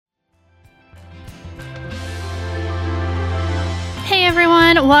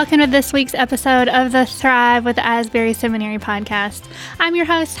Welcome to this week's episode of the Thrive with Asbury Seminary podcast. I'm your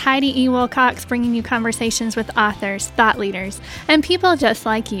host, Heidi E. Wilcox, bringing you conversations with authors, thought leaders, and people just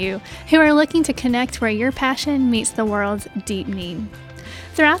like you who are looking to connect where your passion meets the world's deep need.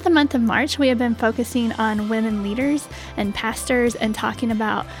 Throughout the month of March, we have been focusing on women leaders and pastors and talking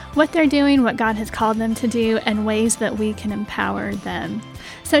about what they're doing, what God has called them to do, and ways that we can empower them.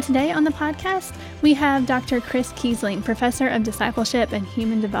 So today on the podcast, we have Dr. Chris Kiesling, Professor of Discipleship and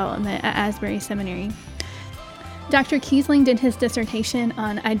Human Development at Asbury Seminary. Dr. Kiesling did his dissertation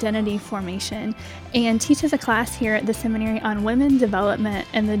on identity formation and teaches a class here at the seminary on women development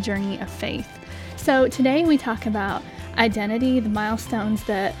and the journey of faith. So today we talk about identity, the milestones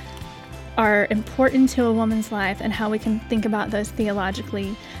that are important to a woman's life and how we can think about those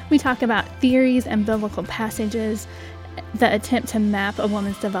theologically. We talk about theories and biblical passages that attempt to map a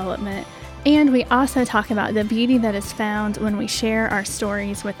woman's development. And we also talk about the beauty that is found when we share our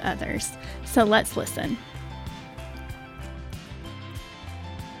stories with others. So let's listen.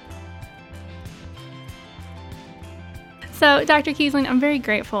 So, Dr. Kiesling, I'm very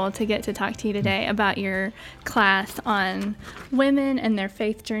grateful to get to talk to you today about your class on women and their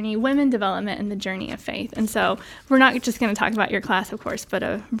faith journey, women development and the journey of faith. And so we're not just going to talk about your class, of course, but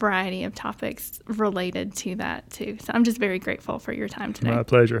a variety of topics related to that too. So I'm just very grateful for your time today. My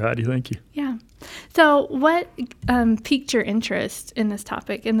pleasure, Heidi. Thank you. Yeah. So what piqued your interest in this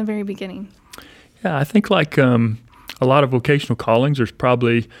topic in the very beginning? Yeah, I think like a lot of vocational callings, there's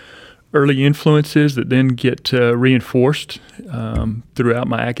probably early influences that then get reinforced throughout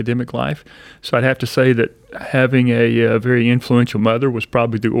my academic life. So I'd have to say that having a very influential mother was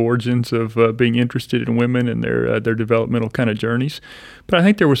probably the origins of being interested in women and their developmental kind of journeys. But I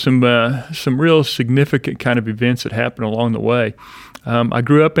think there were some real significant kind of events that happened along the way. I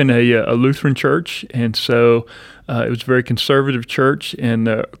grew up in a Lutheran church, and so it was a very conservative church, and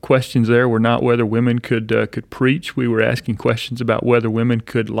the questions there were not whether women could preach. We were asking questions about whether women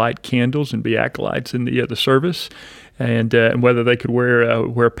could light candles and be acolytes in the service, and whether they could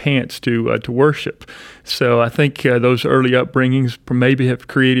wear pants to worship. So I think those early upbringings maybe have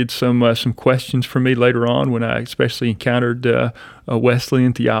created some questions for me later on when I especially encountered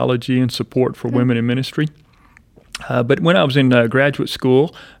Wesleyan theology and support for women in ministry. But when I was in graduate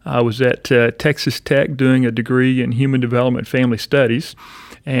school, I was at Texas Tech doing a degree in Human Development Family Studies,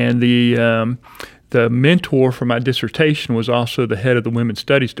 and the mentor for my dissertation was also the head of the Women's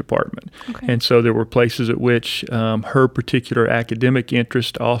Studies Department. Okay. And so there were places at which her particular academic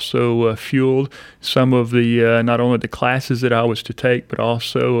interest also fueled some of the, not only the classes that I was to take, but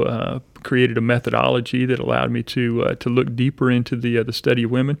also created a methodology that allowed me to look deeper into the study of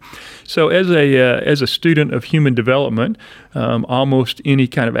women. So as a student of human development, almost any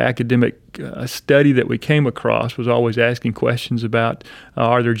kind of academic study that we came across was always asking questions about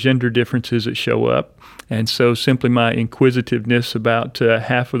are there gender differences that show up? And so simply my inquisitiveness about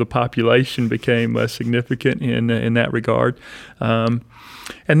half of the population became significant in that regard.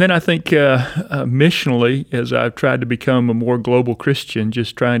 And then I think missionally, as I've tried to become a more global Christian,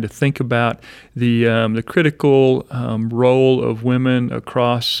 just trying to think about the critical role of women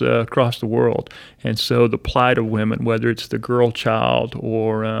across the world. And so the plight of women, whether it's the girl child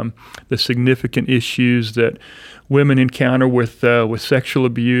or the significant issues that women encounter with sexual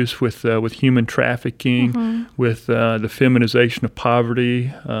abuse, with human trafficking, mm-hmm. with the feminization of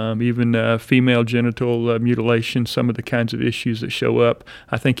poverty, even female genital mutilation, some of the kinds of issues that show up,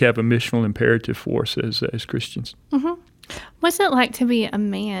 I think have a missional imperative for us as Christians. Mm-hmm. What's it like to be a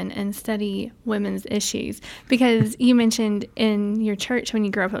man and study women's issues? Because you mentioned in your church when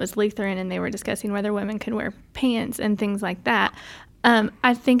you grew up it was Lutheran and they were discussing whether women could wear pants and things like that.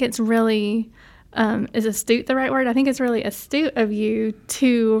 I think it's really... is astute the right word? I think it's really astute of you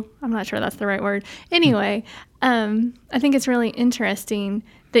to, I'm not sure that's the right word. Anyway, I think it's really interesting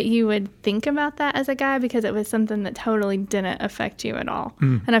that you would think about that as a guy because it was something that totally didn't affect you at all.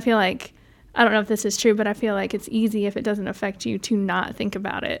 Mm. And I feel like, I don't know if this is true, but I feel like it's easy if it doesn't affect you to not think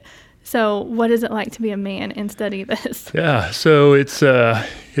about it. So what is it like to be a man and study this? Yeah, so it's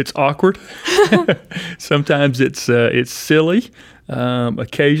awkward. Sometimes it's silly.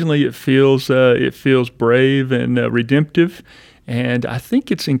 Occasionally it feels brave and redemptive, and I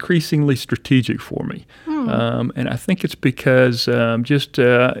think it's increasingly strategic for me. And I think it's because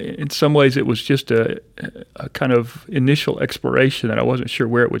in some ways it was just a kind of initial exploration that I wasn't sure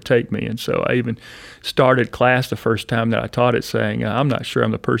where it would take me. And so I even started class the first time that I taught it saying, I'm not sure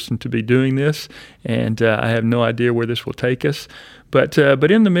I'm the person to be doing this, and I have no idea where this will take us. But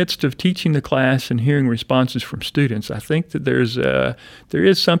in the midst of teaching the class and hearing responses from students, I think that there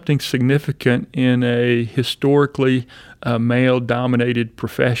is something significant in a historically male-dominated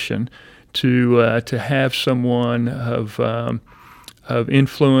profession to have someone of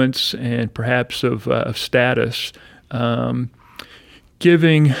influence and perhaps of status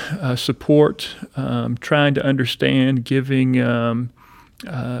giving support, trying to understand, giving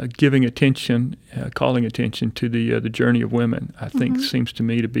attention, calling attention to the journey of women. I think seems to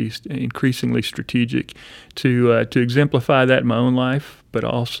me to be increasingly strategic to exemplify that in my own life, but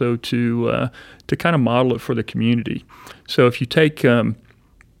also to kind of model it for the community. So if you take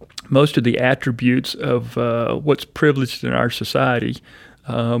most of the attributes of what's privileged in our society,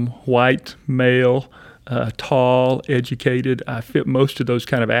 white, male, tall, educated, I fit most of those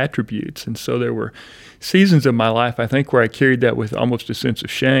kind of attributes. And so there were seasons of my life, I think, where I carried that with almost a sense of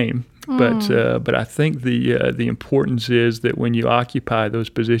shame. But I think the importance is that when you occupy those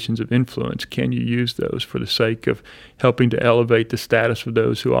positions of influence, can you use those for the sake of helping to elevate the status of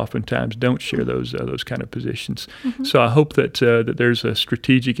those who oftentimes don't share those kind of positions? So I hope that there's a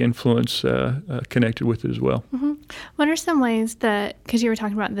strategic influence connected with it as well. What are some ways that, because you were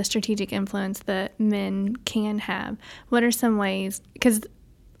talking about the strategic influence that men can have, what are some ways, because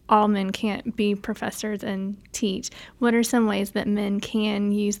all men can't be professors and teach, what are some ways that men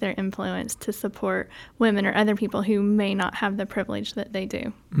can use their influence to support women or other people who may not have the privilege that they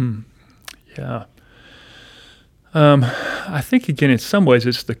do? Yeah. I think, again, in some ways,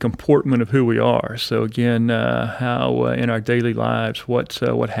 it's the comportment of who we are. So, again, how in our daily lives,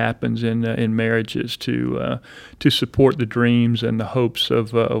 what happens in marriages to support the dreams and the hopes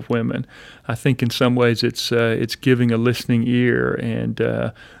of women. I think in some ways it's giving a listening ear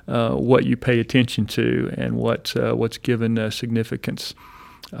and what you pay attention to and what's given significance.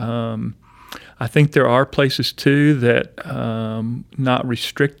 I think there are places too that not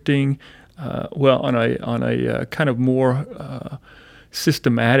restricting. On a kind of more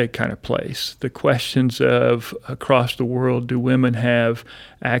systematic kind of place, the questions of across the world, do women have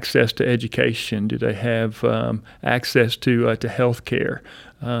access to education? Do they have access to health care?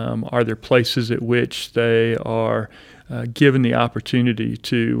 Are there places at which they are given the opportunity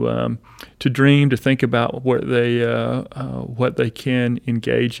to dream, to think about what they can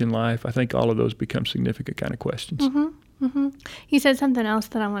engage in life? I think all of those become significant kind of questions. You said something else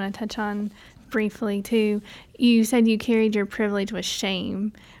that I want to touch on briefly, too. You said you carried your privilege with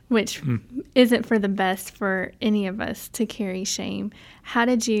shame, which isn't for the best for any of us to carry shame. How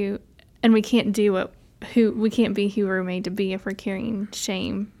did you, and we can't be who we're made to be if we're carrying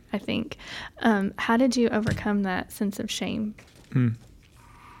shame, I think. How did you overcome that sense of shame?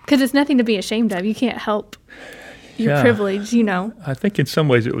 Because it's nothing to be ashamed of. You can't help your privilege, I think in some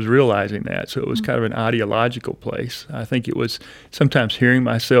ways it was realizing that. So it was kind of an ideological place. I think it was sometimes hearing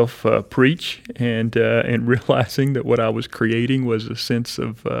myself preach and realizing that what I was creating was a sense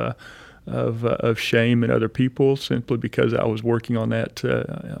of shame in other people simply because I was working on that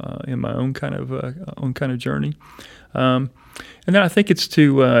in my own kind of journey. And then I think it's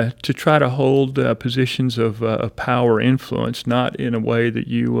to try to hold positions of power influence, not in a way that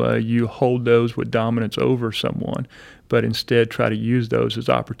you hold those with dominance over someone, but instead try to use those as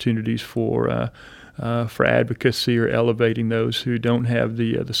opportunities for advocacy or elevating those who don't have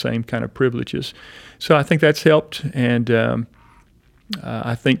the same kind of privileges. So I think that's helped, and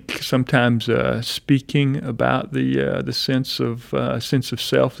I think sometimes speaking about the sense of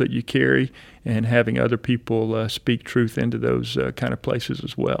self that you carry and having other people speak truth into those kind of places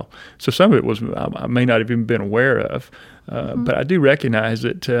as well. So some of it was I may not have even been aware of, but I do recognize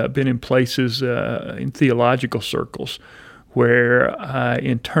that I've been in places in theological circles where I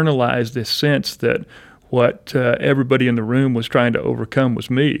internalized this sense that what everybody in the room was trying to overcome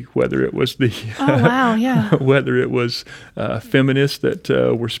was me, whether it was whether it was feminists that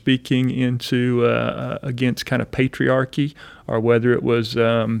were speaking into against kind of patriarchy, or whether it was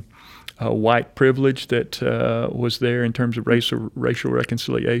white privilege that was there in terms of racial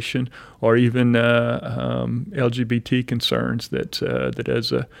reconciliation, or even LGBT concerns that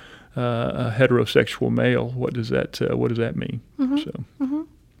as a heterosexual male, what does that mean?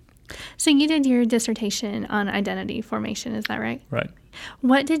 So you did your dissertation on identity formation, is that right? Right.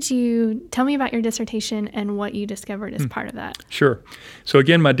 Tell me about your dissertation and what you discovered as part of that? Sure. So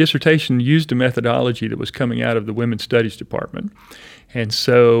again, my dissertation used a methodology that was coming out of the Women's Studies Department. And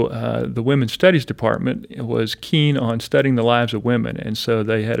so the Women's Studies Department was keen on studying the lives of women. And so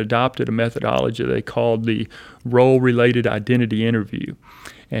they had adopted a methodology they called the role-related identity interview.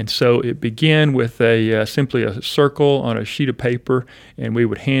 And so it began with simply a circle on a sheet of paper, and we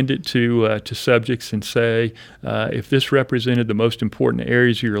would hand it to subjects and say, if this represented the most important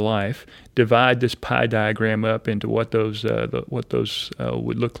areas of your life, divide this pie diagram up into what those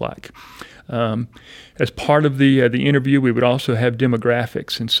would look like. As part of the interview, we would also have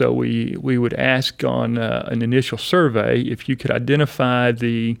demographics, and so we would ask on an initial survey if you could identify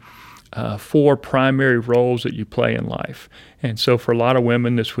the 4 primary roles that you play in life. And so for a lot of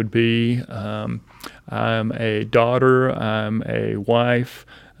women, this would be I'm a daughter, I'm a wife,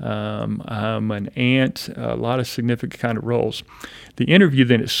 I'm an aunt, a lot of significant kind of roles. The interview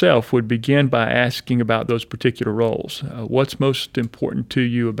then itself would begin by asking about those particular roles. What's most important to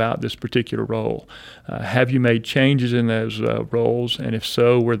you about this particular role? Have you made changes in those roles? And if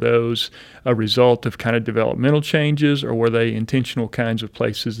so, were those a result of kind of developmental changes, or were they intentional kinds of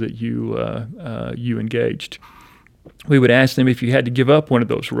places that you engaged? We would ask them, if you had to give up one of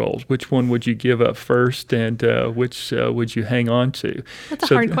those roles, which one would you give up first, and which would you hang on to? That's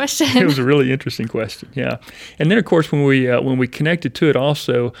a hard question. It was a really interesting question, yeah. And then, of course, when we connected to it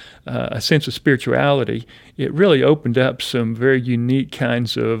also a sense of spirituality, it really opened up some very unique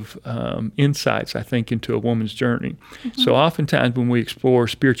kinds of insights, I think, into a woman's journey. Mm-hmm. So oftentimes when we explore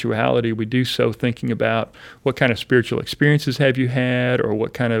spirituality, we do so thinking about what kind of spiritual experiences have you had, or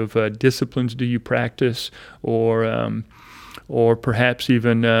what kind of disciplines do you practice, or perhaps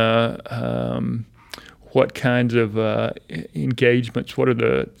even what kinds of engagements, what are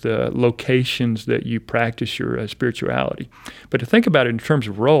the locations that you practice your spirituality. But to think about it in terms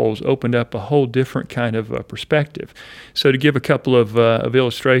of roles opened up a whole different kind of perspective. So to give a couple of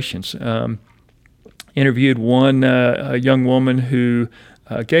illustrations, interviewed one young woman who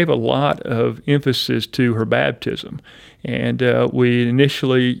gave a lot of emphasis to her baptism. And we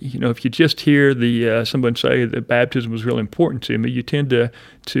initially, if you just hear someone say that baptism was really important to me, you tend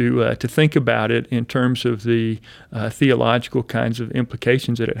to think about it in terms of the theological kinds of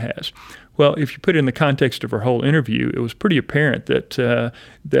implications that it has. Well, if you put it in the context of her whole interview, it was pretty apparent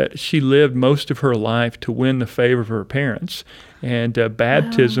that she lived most of her life to win the favor of her parents, and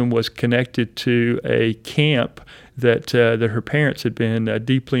baptism was connected to a camp that her parents had been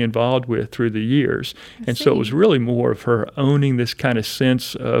deeply involved with through the years. And so it was really more of her owning this kind of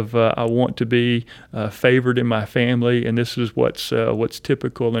sense of I want to be favored in my family, and this is what's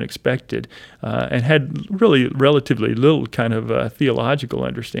typical and expected, and had really relatively little kind of theological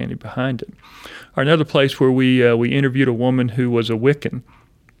understanding behind it. Or another place where we interviewed a woman who was a Wiccan,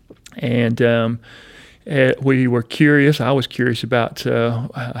 and we were curious. I was curious about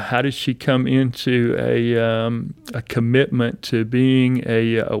how did she come into a commitment to being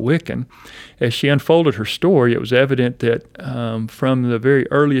a Wiccan. As she unfolded her story, it was evident that from the very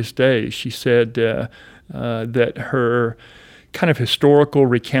earliest days, she said that her kind of historical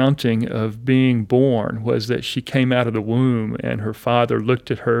recounting of being born was that she came out of the womb and her father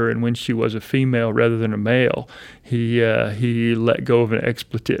looked at her, and when she was a female rather than a male, he let go of an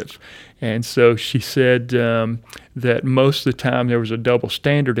expletive. And so she said that most of the time there was a double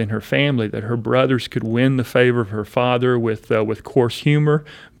standard in her family, that her brothers could win the favor of her father with coarse humor,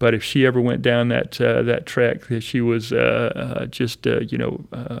 but if she ever went down that track, that she was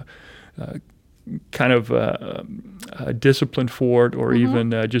kind of disciplined for it, or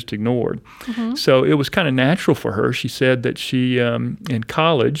even just ignored. Mm-hmm. So it was kind of natural for her. She said that she, in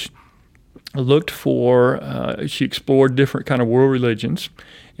college, she explored different kind of world religions,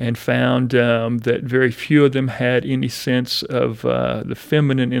 and found that very few of them had any sense of the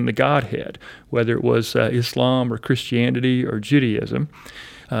feminine in the Godhead, whether it was Islam or Christianity or Judaism.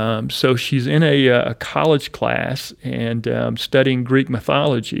 So she's in a college class and studying Greek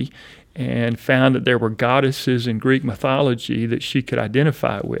mythology, and found that there were goddesses in Greek mythology that she could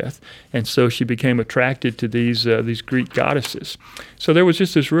identify with, and so she became attracted to these Greek goddesses. So there was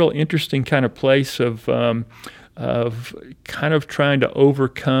just this real interesting kind of place of kind of trying to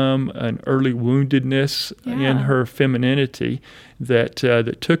overcome an early woundedness in her femininity that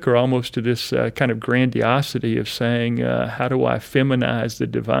took her almost to this kind of grandiosity of saying, how do I feminize the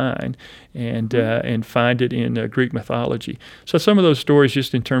divine and find it in Greek mythology. So some of those stories,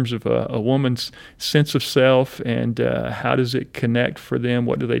 just in terms of a woman's sense of self and how does it connect for them,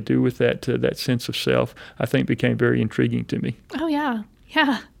 what do they do with that sense of self, I think became very intriguing to me. Oh, yeah.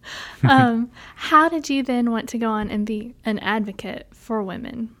 Yeah. How did you then want to go on and be an advocate for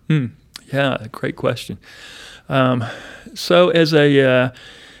women? Yeah, great question. So as a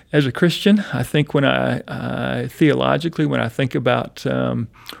Christian, I think when I theologically, when I think about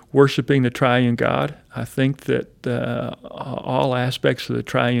worshiping the triune God, I think that all aspects of the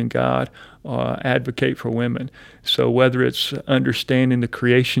triune God advocate for women. So whether it's understanding the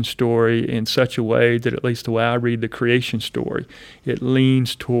creation story in such a way that, at least the way I read the creation story, it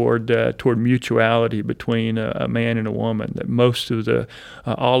leans toward mutuality between a man and a woman. That most of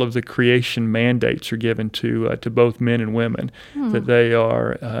all of the creation mandates are given to both men and women. That they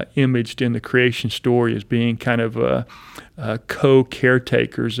are imaged in the creation story as being kind of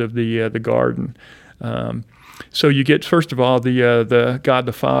co-caretakers of the garden. So you get, first of all, the God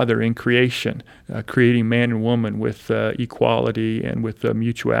the Father in creation, creating man and woman with equality and with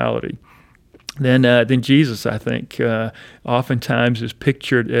mutuality. Then Jesus, I think, oftentimes is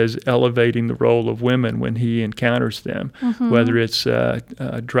pictured as elevating the role of women when he encounters them, whether it's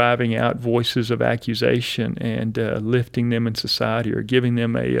driving out voices of accusation and lifting them in society, or giving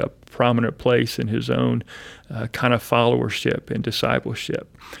them a prominent place in his own kind of followership and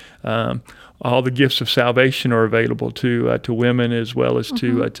discipleship. All the gifts of salvation are available to women as well as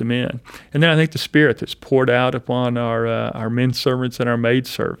to men. And then I think the Spirit that's poured out upon our men servants and our maid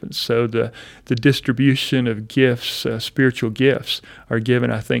servants. So the distribution of gifts, spiritual gifts, are given,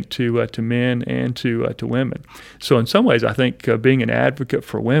 I think, to men and to women. So in some ways, I think being an advocate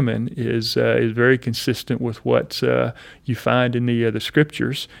for women is very consistent with what you find in the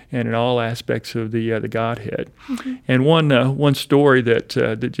Scriptures and in all aspects of the Godhead. And one story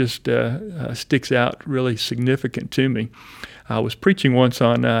that just sticks out really significant to me. I was preaching once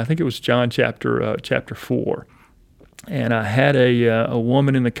on, I think it was John chapter 4. And I had a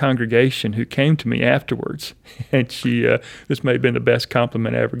woman in the congregation who came to me afterwards, and she this may have been the best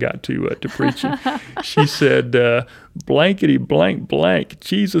compliment I ever got to preaching. She said, "Blankety blank blank,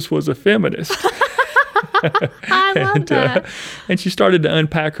 Jesus was a feminist." I love that. And she started to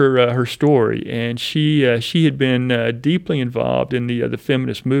unpack her story, and she had been deeply involved in the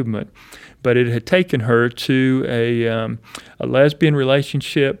feminist movement, but it had taken her to a lesbian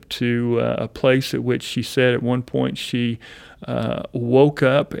relationship, to a place at which she said at one point she woke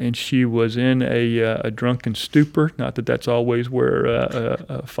up and she was in a drunken stupor. Not that that's always where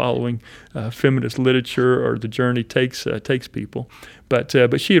following feminist literature or the journey takes people, but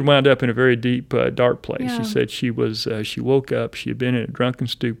she had wound up in a very deep, dark place. Yeah. She said she woke up, she had been in a drunken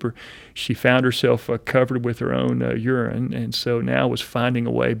stupor, she found herself covered with her own urine, and so now was finding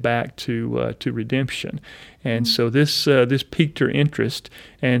a way back to redemption. And so this piqued her interest,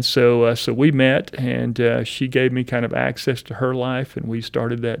 and so we met, and she gave me kind of access to her life, and we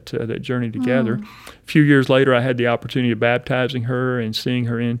started that journey together. A few years later, I had the opportunity of baptizing her and seeing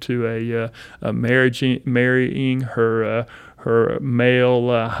her into a marrying her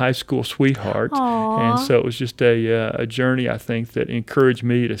male high school sweetheart. Aww. And so it was just a journey, I think, that encouraged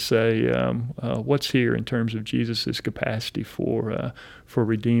me to say, what's here in terms of Jesus' capacity for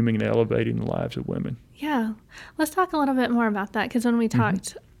redeeming and elevating the lives of women. Yeah. Let's talk a little bit more about that, because when we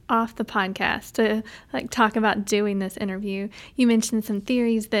talked off the podcast to talk about doing this interview, you mentioned some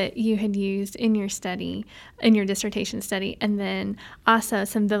theories that you had used in your study, in your dissertation study, and then also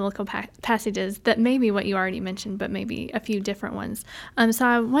some biblical passages that may be what you already mentioned, but maybe a few different ones. So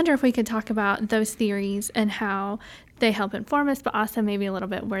I wonder if we could talk about those theories and how they help inform us, but also maybe a little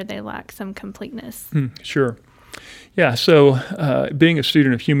bit where they lack some completeness. Sure. Yeah, so being a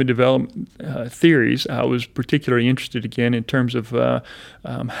student of human development theories, I was particularly interested again in terms of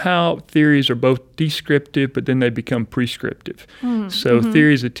how theories are both descriptive, but then they become prescriptive. So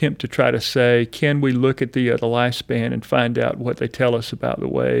theories attempt to try to say, can we look at the lifespan and find out what they tell us about the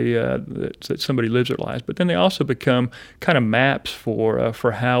way that somebody lives their lives? But then they also become kind of maps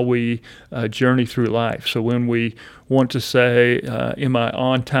for how we journey through life. So when we want to say, am I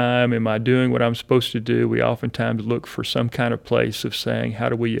on time? Am I doing what I'm supposed to do? We oftentimes look for some kind of place of saying, how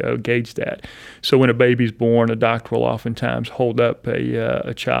do we gauge that? So when a baby's born, a doctor will oftentimes hold up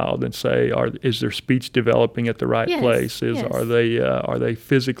a child and say, is their speech developing at the right place? Are they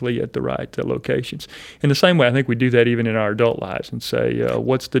physically at the right locations? In the same way, I think we do that even in our adult lives and say,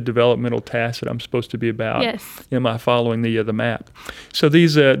 what's the developmental task that I'm supposed to be about? Am I following the map? So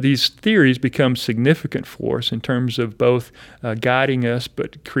these theories become significant for us in terms of both guiding us,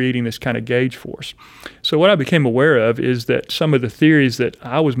 but creating this kind of gauge for us. So what I became aware of is that some of the theories that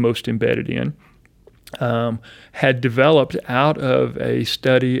I was most embedded in had developed out of a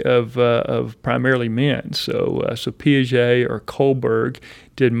study of primarily men. So Piaget or Kohlberg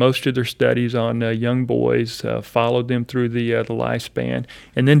did most of their studies on young boys, followed them through the lifespan,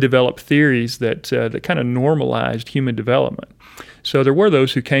 and then developed theories that kind of normalized human development. So there were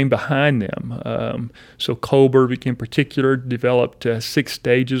those who came behind them. So Kohlberg, in particular, developed 6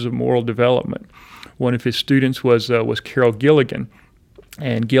 stages of moral development. One of his students was Carol Gilligan.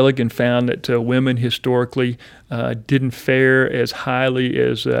 And Gilligan found that women historically didn't fare as highly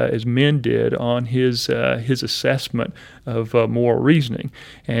as men did on his assessment of moral reasoning.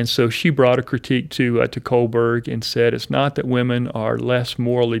 And so she brought a critique to Kohlberg and said it's not that women are less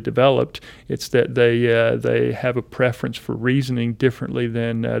morally developed, it's that they have a preference for reasoning differently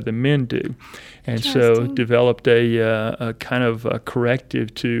than men do. And so developed a kind of a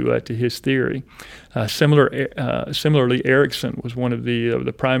corrective to his theory. Similarly, Erikson was one of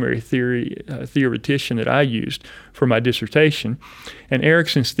the primary theoretician that I used for my dissertation, and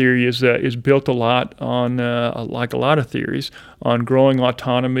Erikson's theory is built a lot on, like a lot of theories, on growing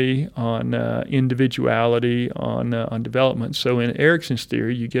autonomy, on individuality, on development. So in Erikson's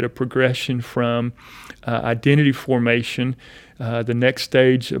theory, you get a progression from identity formation. The next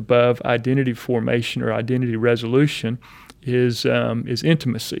stage above identity formation or identity resolution is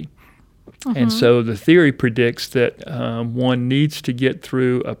intimacy. And so the theory predicts that one needs to get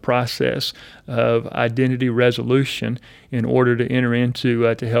through a process of identity resolution in order to enter into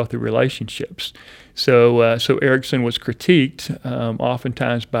healthy relationships. So Erikson was critiqued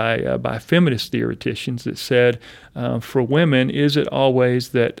oftentimes by feminist theoreticians that said, for women, is it always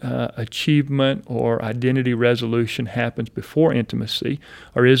that achievement or identity resolution happens before intimacy,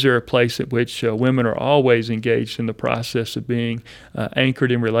 or is there a place at which women are always engaged in the process of being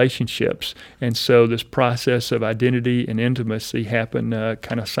anchored in relationships, and so this process of identity and intimacy happen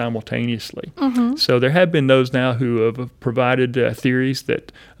kind of simultaneously? So there have been those now who have provided theories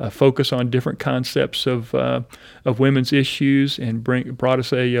that focus on different concepts of women's issues and brought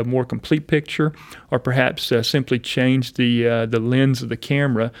us a more complete picture, or perhaps simply changed the lens of the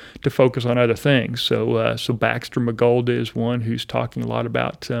camera to focus on other things. So Baxter Magolda is one who's talking a lot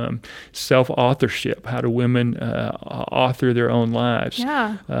about self-authorship. How do women author their own lives?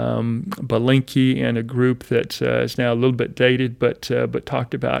 Yeah. Balinky and a group that is now a little bit dated, but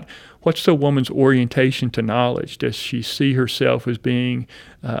talked about what's the woman's orientation to knowledge? Does she see herself as being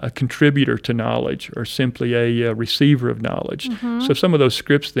a contributor to knowledge or simply a receiver of knowledge? So some of those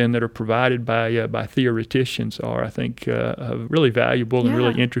scripts then that are provided by theoreticians are, I think, really valuable and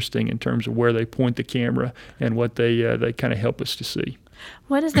really interesting in terms of where they point the camera and what they kind of help us to see.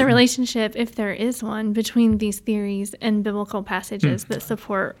 What is the relationship, if there is one, between these theories and biblical passages that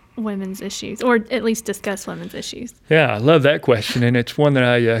support women's issues, or at least discuss women's issues? Yeah, I love that question, and it's one that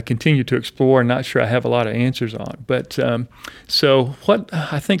I continue to explore and not sure I have a lot of answers on. But so what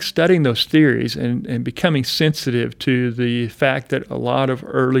I think studying those theories and becoming sensitive to the fact that a lot of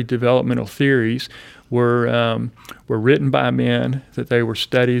early developmental theories were written by men, that they were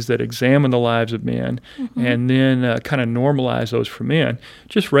studies that examined the lives of men, and then kind of normalize those for men,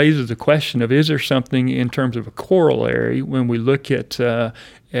 just raises the question of, is there something in terms of a corollary when we look at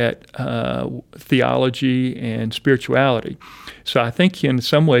theology and spirituality? So I think in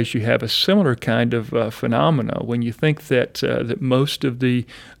some ways you have a similar kind of phenomena when you think that most of the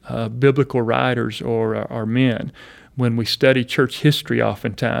biblical writers are men. When we study church history,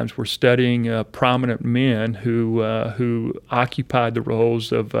 oftentimes we're studying prominent men who occupied the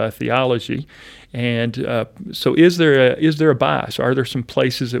roles of theology, and so is there a bias? Are there some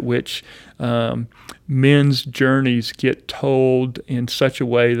places at which men's journeys get told in such a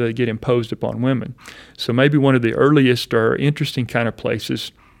way that they get imposed upon women? So maybe one of the earliest or interesting kind of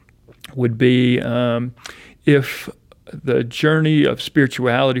places would be if the journey of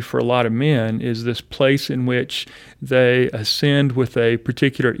spirituality for a lot of men is this place in which they ascend with a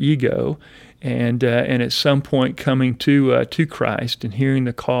particular ego, and at some point coming to Christ and hearing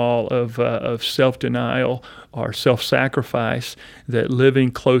the call of self-denial or self-sacrifice, that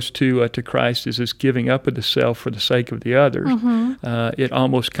living close to Christ is this giving up of the self for the sake of the others. It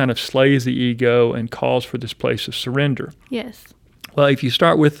almost kind of slays the ego and calls for this place of surrender. Yes. Well, if you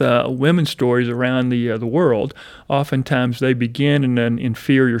start with women's stories around the world, oftentimes they begin in an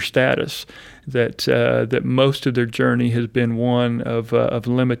inferior status, that most of their journey has been one of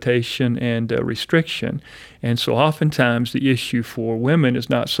limitation and restriction. And so oftentimes the issue for women is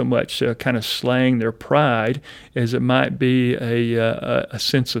not so much kind of slaying their pride as it might be a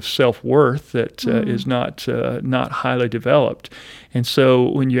sense of self-worth that is not highly developed. And so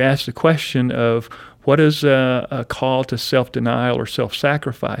when you ask the question of What does a call to self-denial or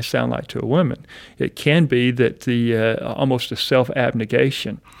self-sacrifice sound like to a woman? It can be that almost a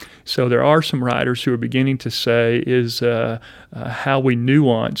self-abnegation. So there are some writers who are beginning to say is how we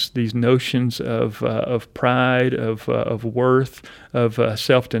nuance these notions of pride, of worth, of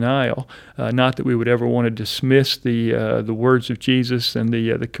self-denial. Not that we would ever want to dismiss the words of Jesus and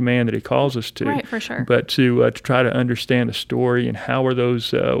the command that he calls us to, right, for sure. but to try to understand the story and how are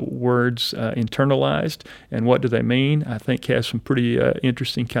those words internalized and what do they mean, I think has some pretty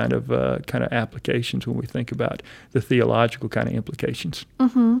interesting kind of applications when we think about the theological kind of implications.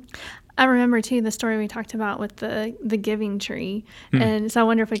 Mm-hmm. I remember too the story we talked about with the giving tree, and so I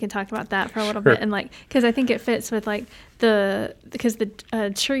wonder if we could talk about that for a little bit, and because I think it fits with because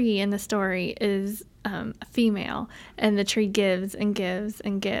the tree in the story is a female, and the tree gives and gives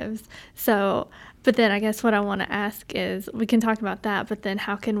and gives. So, but then I guess what I want to ask is, we can talk about that, but then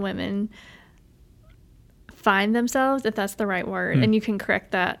how can women find themselves, if that's the right word, and you can correct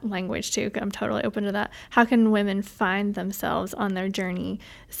that language too, I'm totally open to that. How can women find themselves on their journey,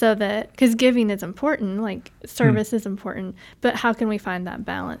 so that, because giving is important, like service is important, but how can we find that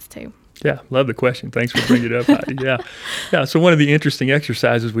balance too? Yeah, love the question. Thanks for bringing it up, Heidi. Yeah. So one of the interesting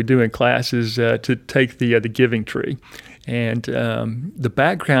exercises we do in class is to take the giving tree. And the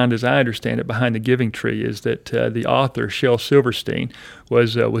background, as I understand it, behind the giving tree is that the author, Shel Silverstein,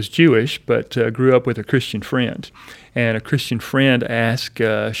 was Jewish, but grew up with a Christian friend. And a Christian friend asked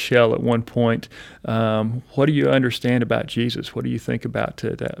Shel at one point, what do you understand about Jesus? What do you think about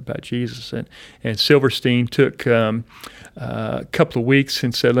Jesus? And Silverstein took a couple of weeks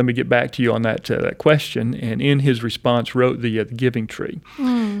and said, let me get back to you on that question. And in his response wrote the giving tree.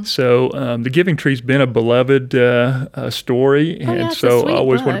 So the giving tree's been a beloved story. And so I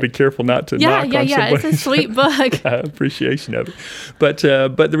always want to be careful not to knock on somebody's it's a sweet book. appreciation of it. But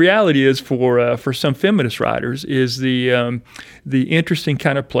the reality is for some feminist writers is the interesting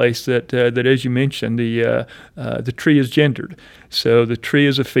kind of place that as you mentioned, the tree is gendered. So the tree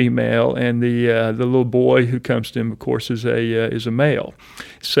is a female, and the little boy who comes to him, of course, is a male.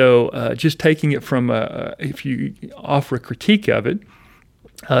 So just taking it from if you offer a critique of it,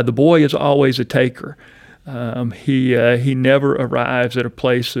 the boy is always a taker. He never arrives at a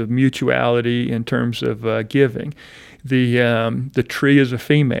place of mutuality in terms of giving. The tree is a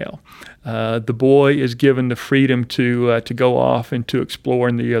female. The boy is given the freedom to go off and to explore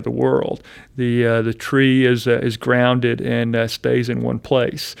in the world. The tree is grounded and stays in one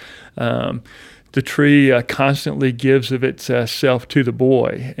place. The tree constantly gives of itself to the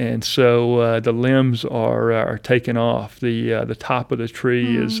boy, and so the limbs are taken off. The top of the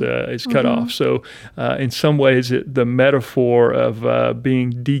tree is cut off. So in some ways, the metaphor of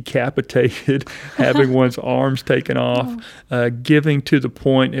being decapitated, having one's arms taken off, giving to the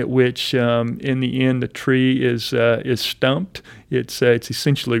point at which, in the end, the tree is stumped. It's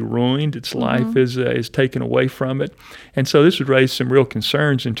essentially ruined. Its life is taken away from it, and so this would raise some real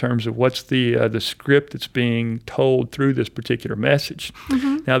concerns in terms of what's the script that's being told through this particular message.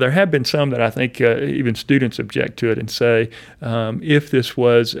 Now, there have been some that I think even students object to it and say, if this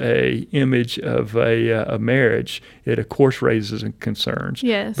was a image of a marriage, it of course raises concerns.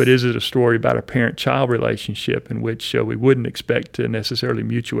 Yes. But is it a story about a parent-child relationship in which we wouldn't expect necessarily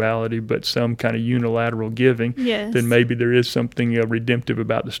mutuality, but some kind of unilateral giving? Yes. Then maybe there is something redemptive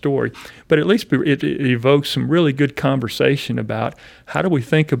about the story. But at least it evokes some really good conversation about how do we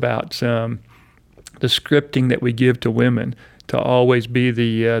think about the scripting that we give to women to always be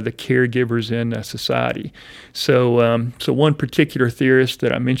the caregivers in society. So one particular theorist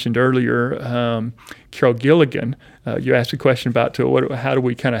that I mentioned earlier, Carol Gilligan, you asked a question about how do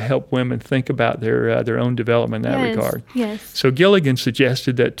we kind of help women think about their own development in that regard. Yes. So Gilligan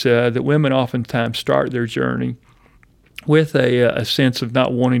suggested that women oftentimes start their journey with a sense of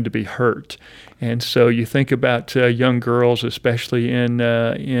not wanting to be hurt. And so you think about young girls, especially in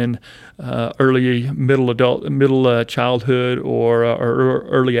early middle childhood or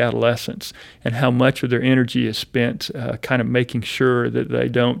early adolescence, and how much of their energy is spent kind of making sure that they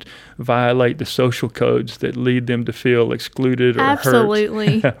don't violate the social codes that lead them to feel excluded or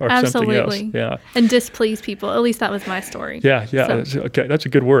hurt or something else. Yeah, and displease people. At least that was my story. Yeah. So. Okay, that's a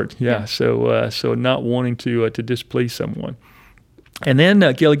good word. Yeah. So not wanting to displease someone. And then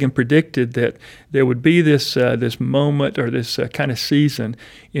Gilligan predicted that there would be this moment or this kind of season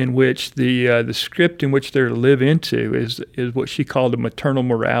in which the script in which they're to live into is what she called a maternal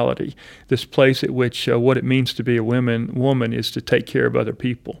morality. This place at which what it means to be a woman is to take care of other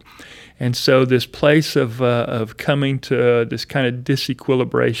people. And so this place of coming to this kind of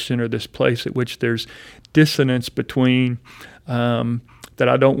disequilibration, or this place at which there's dissonance between that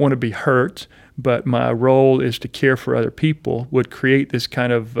I don't want to be hurt, but my role is to care for other people, would create this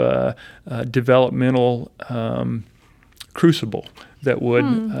kind of developmental crucible that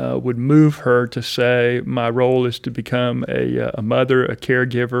would move her to say, my role is to become a mother, a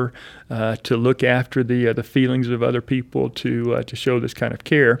caregiver, to look after the feelings of other people, to show this kind of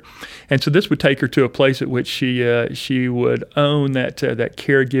care. And so this would take her to a place at which she would own that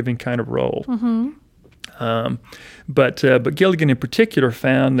caregiving kind of role. But Gilligan in particular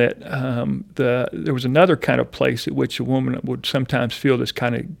found that there was another kind of place at which a woman would sometimes feel this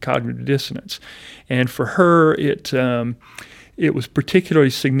kind of cognitive dissonance. And for her, it was particularly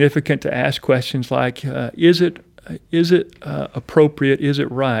significant to ask questions like, is it appropriate, is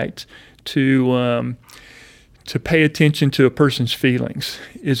it right to pay attention to a person's feelings?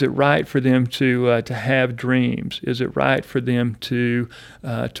 Is it right for them to have dreams? Is it right for them to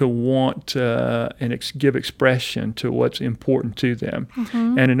want and give expression to what's important to them?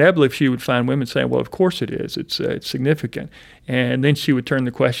 And inevitably, she would find women saying, "Well, of course it is. It's significant." And then she would turn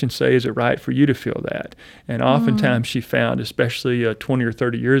the question, say, "Is it right for you to feel that?" And oftentimes she found, especially 20 or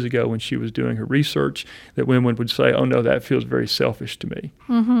 30 years ago when she was doing her research, that women would say, "Oh no, that feels very selfish to me."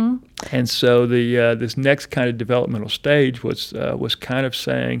 And so this next kind of developmental stage was kind of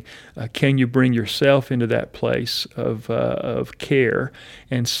saying, can you bring yourself into that place of care?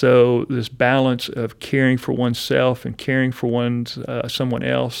 And so this balance of caring for oneself and caring for someone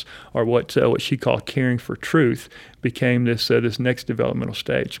else, or what she called caring for truth, became this next developmental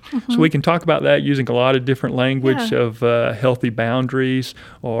stage. So we can talk about that using a lot of different language of healthy boundaries,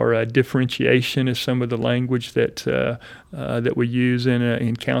 or differentiation is some of the language that we use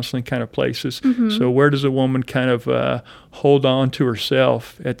in counseling kind of places. So where does a woman kind of hold on to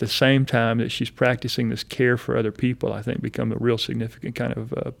herself at the same time that she's practicing this care for other people, I think become a real significant kind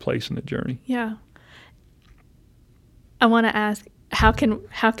of place in the journey. Yeah. I want to ask, how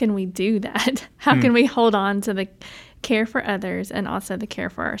can we do that? How can we hold on to the care for others and also the care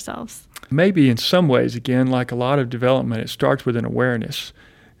for ourselves? Maybe in some ways, again, like a lot of development, it starts with an awareness.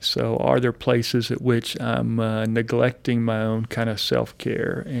 So are there places at which I'm neglecting my own kind of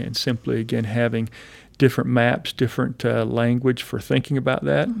self-care, and simply, again, having different maps, different language for thinking about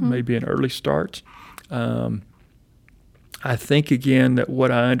that, maybe an early start. I think, again, that what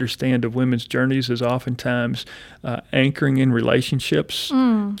I understand of women's journeys is oftentimes anchoring in relationships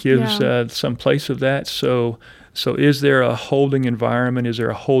gives some place of that. So is there a holding environment? Is there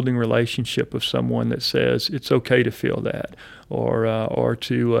a holding relationship of someone that says it's okay to feel that, or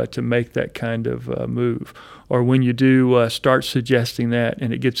to make that kind of move? Or when you do start suggesting that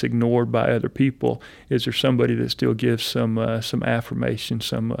and it gets ignored by other people, is there somebody that still gives some affirmation,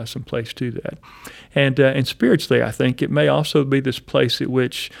 some place to that? And spiritually, I think it may also be this place at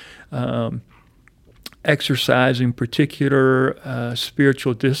which exercising particular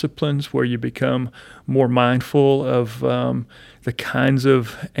spiritual disciplines, where you become more mindful of the kinds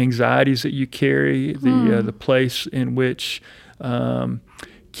of anxieties that you carry, the place in which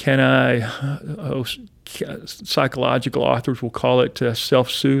psychological authors will call it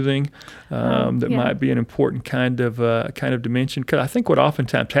self-soothing, might be an important kind of dimension. Because I think what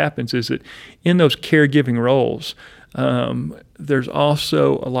oftentimes happens is that in those caregiving roles, there's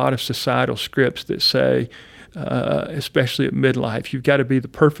also a lot of societal scripts that say, especially at midlife, you've got to be the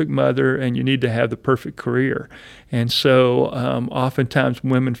perfect mother and you need to have the perfect career. And so oftentimes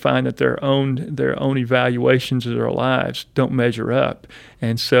women find that their own evaluations of their lives don't measure up.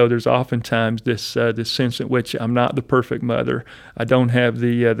 And so there's oftentimes this sense in which I'm not the perfect mother. I don't have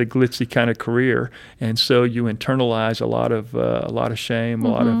the glitzy kind of career. And so you internalize a lot of shame, a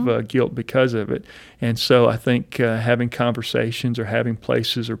lot of guilt because of it. And so I think having conversations or having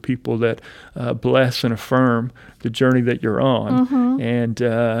places or people that bless and affirm the journey that you're on, and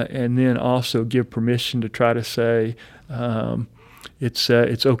then also give permission to try to say, it's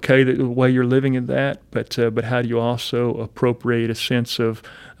okay that the way you're living in that, but how do you also appropriate a sense of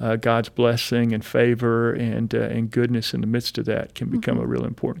God's blessing and favor and goodness in the midst of that can become a real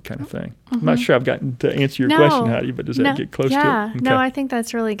important kind of thing. I'm not sure I've gotten to answer your question, Heidi, but does that get close to it? Yeah, no, I think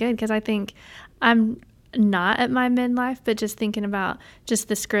that's really good, because I think I'm not at my midlife, but just thinking about just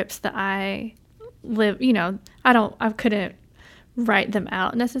the scripts that I live, I couldn't write them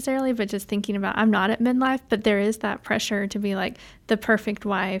out necessarily, but just thinking about, I'm not at midlife, but there is that pressure to be like the perfect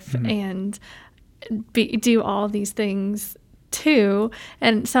wife and do all these things too.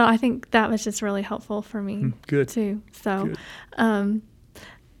 And so I think that was just really helpful for me too. So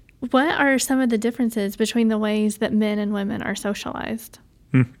what are some of the differences between the ways that men and women are socialized?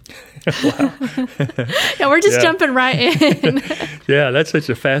 Wow. Yeah, we're just jumping right in. Yeah, that's such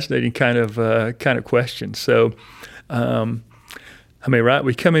a fascinating kind of question. So I mean, right?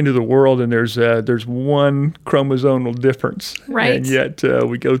 We come into the world and there's one chromosomal difference, right? And yet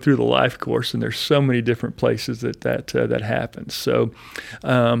we go through the life course, and there's so many different places that happens. So,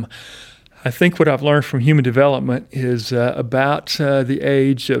 I think what I've learned from human development is about the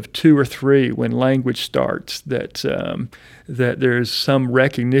age of 2 or 3, when language starts, that there's some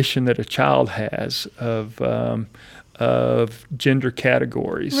recognition that a child has of gender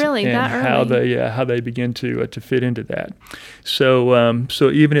categories, really, and how they begin to fit into that.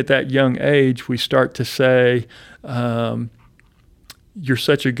 So even at that young age, we start to say, "You're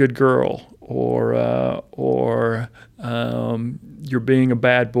such a good girl," or "You're being a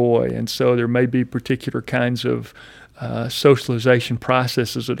bad boy," and so there may be particular kinds of socialization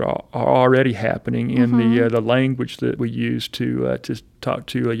processes that are already happening in the language that we use to talk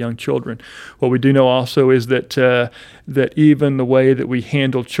to young children. What we do know also is that even the way that we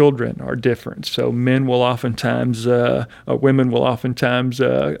handle children are different. So women will oftentimes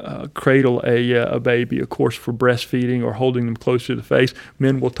cradle a baby, of course, for breastfeeding or holding them close to the face.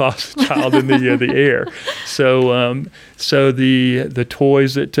 Men will toss the child in the air. So the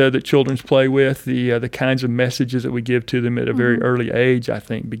toys that children play with, the kinds of messages that we give to them at a very early age, I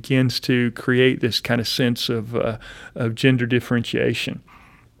think, begins to create this kind of sense of gender differentiation.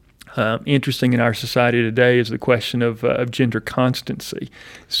 Interesting in our society today is the question of gender constancy.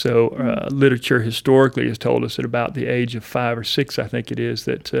 So literature historically has told us at about the age of 5 or 6, I think it is,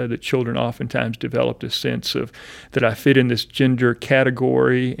 that children oftentimes develop a sense of that I fit in this gender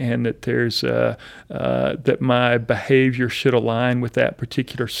category, and that there's that my behavior should align with that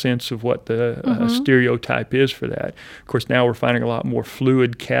particular sense of what the stereotype is for that. Of course, now we're finding a lot more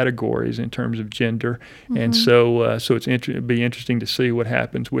fluid categories in terms of gender, and so it'd be interesting to see what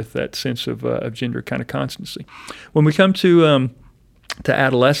happens with that sense of gender kind of constancy. When we come to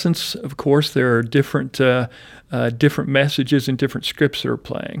adolescence, of course, there are different messages and different scripts that are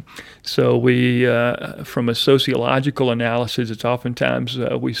playing. So we, from a sociological analysis, it's oftentimes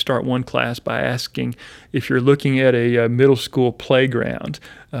we start one class by asking, if you're looking at a middle school playground,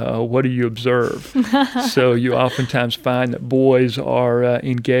 what do you observe? So you oftentimes find that boys are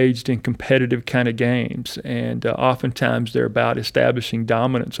engaged in competitive kind of games, and oftentimes they're about establishing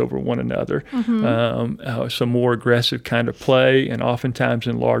dominance over one another. Some more aggressive kind of play, and oftentimes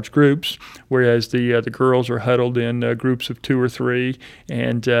in large groups, whereas the girls are huddled in groups of 2 or 3,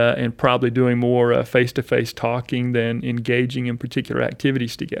 and probably doing more face-to-face talking than engaging in particular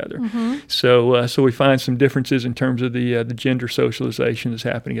activities together. So we find some differences in terms of the gender socialization that's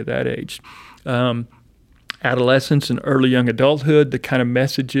happening at that age. Adolescence and early young adulthood, the kind of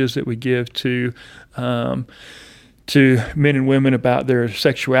messages that we give to men and women about their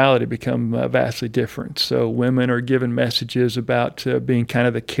sexuality become vastly different. So women are given messages about being kind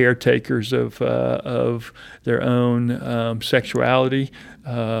of the caretakers of their own sexuality.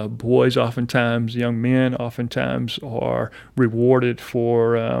 Boys oftentimes, young men oftentimes, are rewarded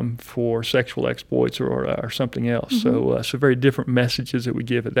for sexual exploits or something else. So very different messages that we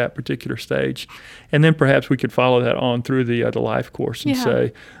give at that particular stage. And then perhaps we could follow that on through the life course and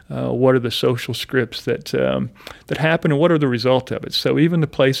say, what are the social scripts that happen, and what are the result of it? So even the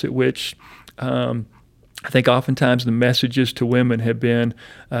place at which I think oftentimes the messages to women have been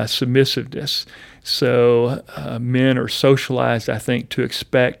submissiveness. So men are socialized, I think, to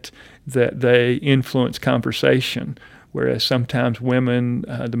expect that they influence conversation, whereas sometimes women,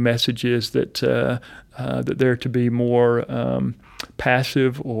 the message is that they're to be more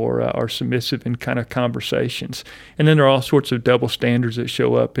passive or submissive in kind of conversations. And then there are all sorts of double standards that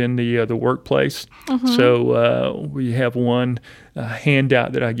show up in the workplace. So we have one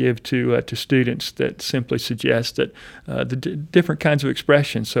handout that I give to students that simply suggests that the different kinds of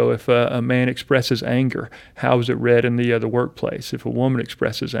expressions. So if a man expresses anger, how is it read in the workplace? If a woman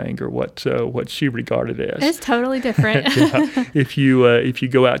expresses anger, what's she regarded as? It's totally different. If you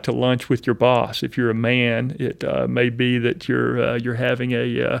go out to lunch with your boss, if you're a man, it may be that you're having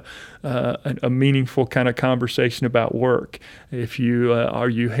a meaningful kind of conversation about work. If you are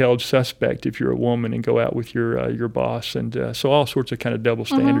you held suspect if you're a woman and go out with your boss, and so all sorts of kind of double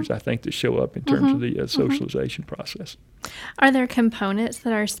standards I think that show up in terms of the socialization process. Are there components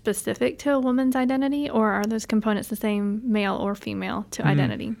that are specific to a woman's identity, or are those components the same male or female to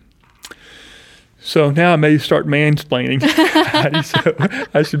identity? So now I may start mansplaining, Heidi, so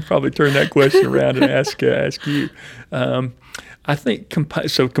I should probably turn that question around and ask you. I think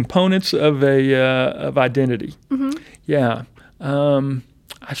components of identity. Yeah,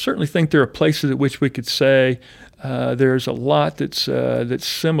 I certainly think there are places at which we could say there's a lot that's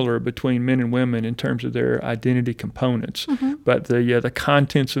similar between men and women in terms of their identity components, but the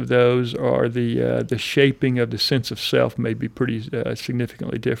contents of those or the shaping of the sense of self may be pretty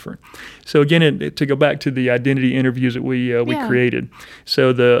significantly different. So again, to go back to the identity interviews that we created,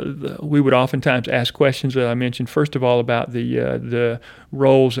 so we would oftentimes ask questions that I mentioned. First of all, about the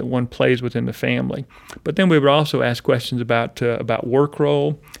roles that one plays within the family, but then we would also ask questions about work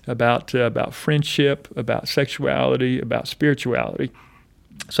role, about friendship, about sexuality, about spirituality.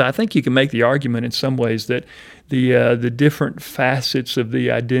 So I think you can make the argument in some ways that the different facets of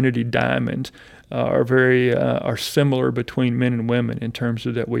the identity diamond are similar between men and women in terms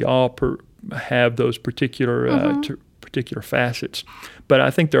of that we all have those particular facets. But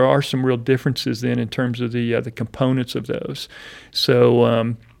I think there are some real differences then in terms of the components of those.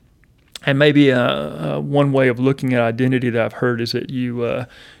 So and maybe one way of looking at identity that I've heard is that you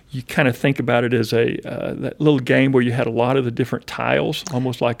kind of think about it as that little game where you had a lot of the different tiles,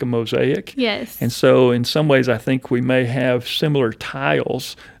 almost like a mosaic. Yes. And so in some ways, I think we may have similar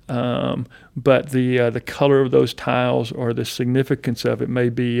tiles, but the color of those tiles or the significance of it may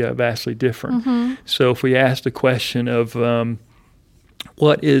be vastly different. So if we ask the question of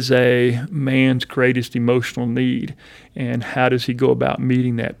what is a man's greatest emotional need, and how does he go about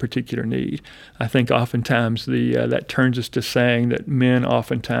meeting that particular need? I think oftentimes that turns us to saying that men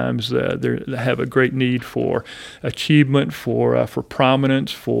oftentimes they have a great need for achievement, for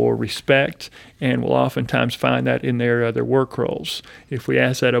prominence, for respect, and will oftentimes find that in their work roles. If we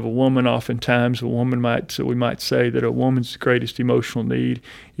ask that of a woman, oftentimes we might say that a woman's greatest emotional need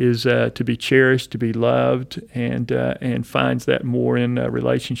is to be cherished, to be loved, and finds that more in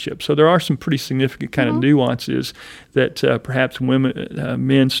relationships. So there are some pretty significant kind of nuances that perhaps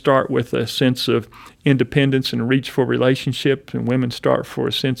men start with a sense of independence and reach for relationship, and women start for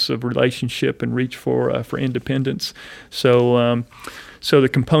a sense of relationship and reach for independence. So the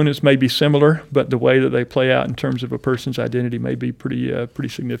components may be similar, but the way that they play out in terms of a person's identity may be pretty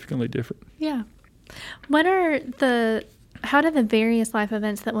significantly different. Yeah. How do the various life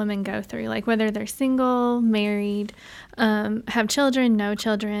events that women go through, like whether they're single, married, have children, no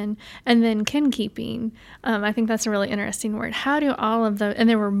children, and then kin-keeping, I think that's a really interesting word. How do all of those, and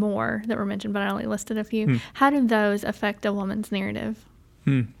there were more that were mentioned, but I only listed a few, how do those affect a woman's narrative?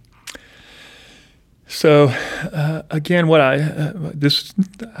 So again,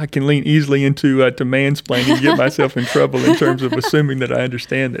 I can lean easily into mansplaining and get myself in trouble in terms of assuming that I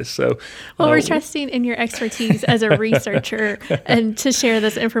understand this. So, we're trusting in your expertise as a researcher and to share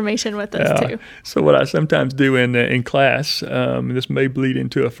this information with us too. So what I sometimes do in class, and this may bleed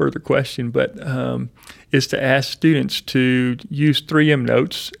into a further question, but is to ask students to use 3M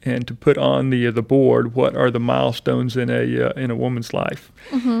notes and to put on the board what are the milestones in a woman's life.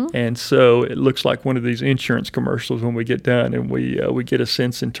 And so it looks like one of these insurance commercials when we get done, and we get a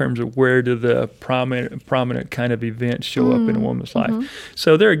sense in terms of where do the prominent kind of events show up in a woman's life.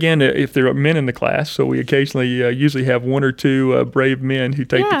 So there again, if there are men in the class, so we occasionally usually have one or two brave men who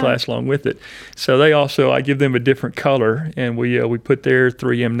take the class along with it. So I give them a different color, and we put their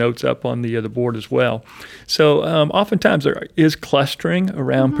 3M notes up on the board as well. So oftentimes there is clustering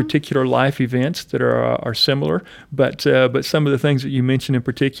around particular life events that are similar, but some of the things that you mentioned in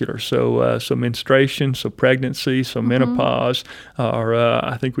particular, so menstruation, so pregnancy, so menopause, are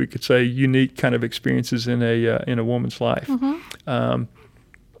I think we could say unique kind of experiences in a woman's life.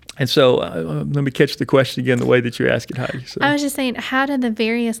 And so let me catch the question again the way that you asked it, Heidi. So. I was just saying, how do the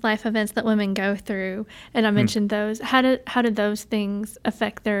various life events that women go through, and I mentioned those, how do those things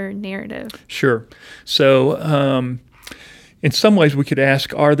affect their narrative? Sure. So in some ways we could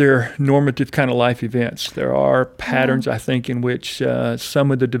ask, are there normative kind of life events? There are patterns, I think, in which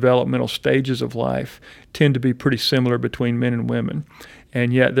some of the developmental stages of life tend to be pretty similar between men and women.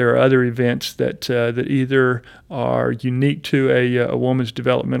 And yet there are other events that either are unique to a woman's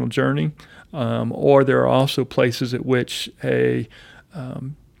developmental journey, or there are also places at which a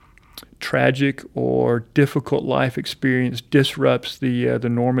tragic or difficult life experience disrupts the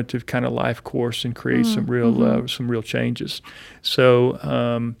normative kind of life course and creates some real changes.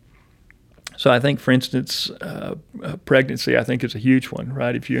 So I think, for instance, pregnancy, I think, is a huge one,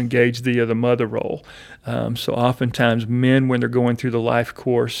 right? If you engage the mother role. So oftentimes men, when they're going through the life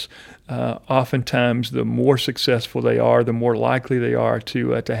course, oftentimes the more successful they are, the more likely they are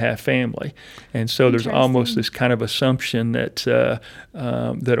to have family. And so there's almost this kind of assumption that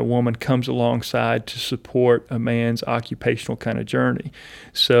that a woman comes alongside to support a man's occupational kind of journey.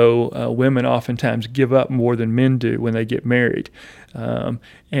 So women oftentimes give up more than men do when they get married.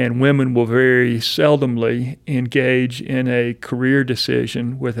 And women will very seldomly engage in a career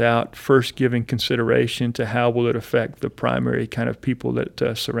decision without first giving consideration to how will it affect the primary kind of people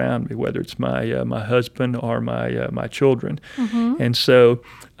that surround me, whether it's my husband or my children. And so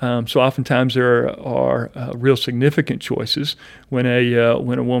oftentimes there are real significant choices when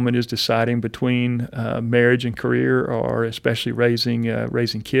a woman is deciding between marriage and career, or especially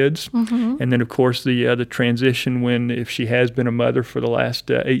raising kids. And then of course the transition when, if she has been a mother for the last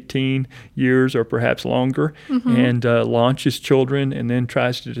 18 years or perhaps longer, and launches children and then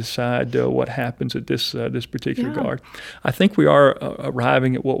tries to decide what happens at this particular regard. I think we are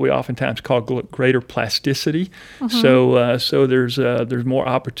arriving at what we oftentimes call greater plasticity. So there's more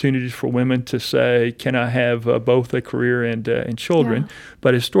opportunities for women to say, can I have both a career and children?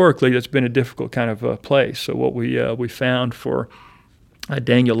 But historically, that's been a difficult kind of place. So what we found for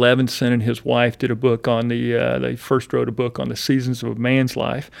Daniel Levinson and his wife did a book on they first wrote a book on the seasons of a man's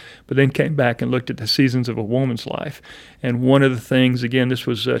life, but then came back and looked at the seasons of a woman's life. And one of the things, again, this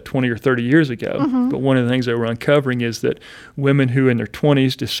was 20 or 30 years ago, but one of the things they were uncovering is that women who in their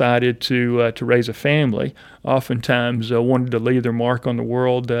 20s decided to raise a family oftentimes wanted to leave their mark on the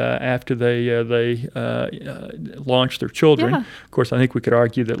world after they launched their children. Of course, I think we could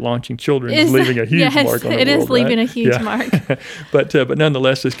argue that launching children is leaving a huge mark on the world. It is leaving a huge mark. But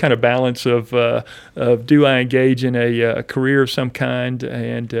nonetheless, this kind of balance of do I engage in a career of some kind,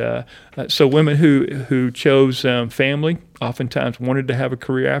 and so women who chose family oftentimes wanted to have a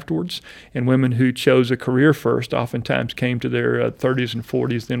career afterwards, and women who chose a career first oftentimes came to their 30s and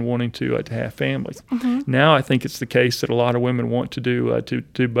 40s then wanting to have families. Now I think it's the case that a lot of women want to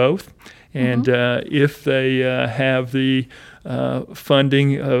do both, and if they have the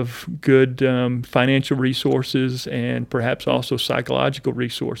funding of good financial resources and perhaps also psychological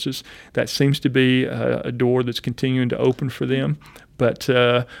resources, that seems to be a door that's continuing to open for them. But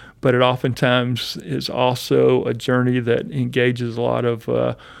it oftentimes is also a journey that engages a lot of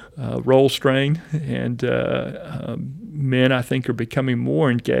role strain, and men, I think, are becoming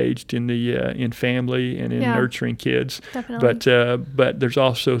more engaged in family and in nurturing kids. Definitely. But there's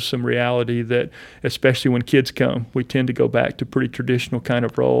also some reality that, especially when kids come, we tend to go back to pretty traditional kind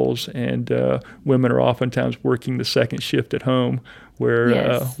of roles, and women are oftentimes working the second shift at home,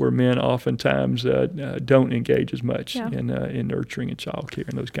 where men oftentimes don't engage as much in nurturing and childcare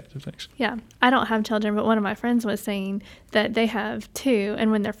and those kinds of things. Yeah, I don't have children, but one of my friends was saying that they have two, and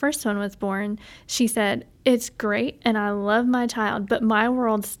when their first one was born, she said, it's great and I love my child, but my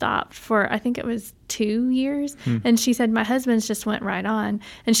world stopped for, I think it was 2 years. And she said, my husband's just went right on.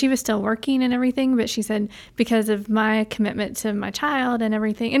 And she was still working and everything, but she said, because of my commitment to my child and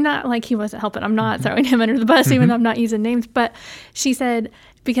everything, and not like he wasn't helping, I'm not throwing him under the bus, even though I'm not using names, but she said,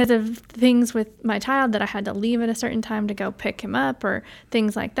 because of things with my child that I had to leave at a certain time to go pick him up or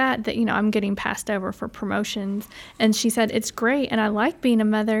things like that, I'm getting passed over for promotions. And she said, it's great and I like being a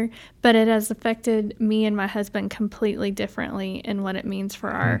mother, but it has affected me and my husband completely differently in what it means for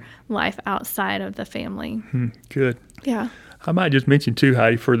our life outside of the family. Good. Yeah. I might just mention too,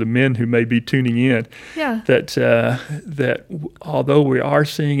 Heidi, for the men who may be tuning in, that although we are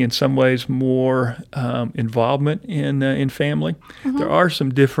seeing in some ways more involvement in family, there are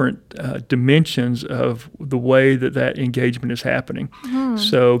some different dimensions of the way that engagement is happening.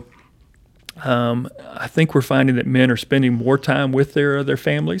 So I think we're finding that men are spending more time with their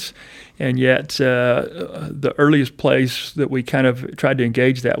families, and yet the earliest place that we kind of tried to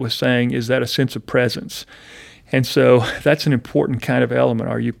engage that was saying, is that a sense of presence? And so that's an important kind of element.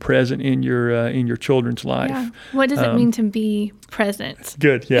 Are you present in your children's life? Yeah. What does it mean to be present?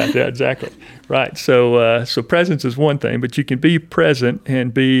 Good. Yeah, exactly. Right. So presence is one thing, but you can be present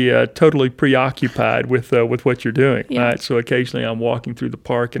and be totally preoccupied with what you're doing. Yeah. Right. So occasionally I'm walking through the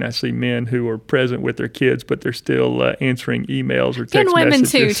park and I see men who are present with their kids, but they're still answering emails or text messages. And women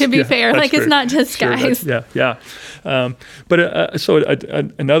too, to be fair. Like, it's not just guys. Yeah. But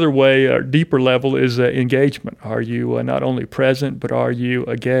another way, or deeper level, is engagement. Are you not only present, but are you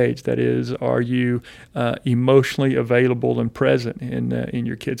engaged? That is, are you emotionally available and present in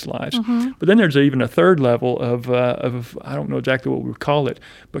your kids' lives? But then there's even a third level of I don't know exactly what we would call it,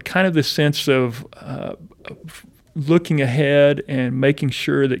 but kind of this sense of looking ahead and making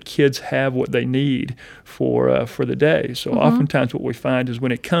sure that kids have what they need for the day. So oftentimes what we find is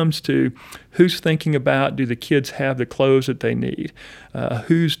when it comes to who's thinking about, do the kids have the clothes that they need?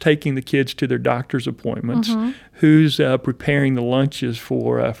 Who's taking the kids to their doctor's appointments? Who's preparing the lunches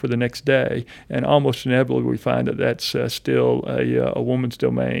for the next day? And almost inevitably we find that that's still a woman's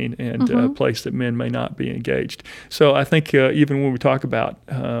domain and a place that men may not be engaged. So I think even when we talk about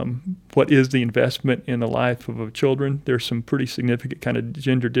what is the investment in the life of children, there's some pretty significant kind of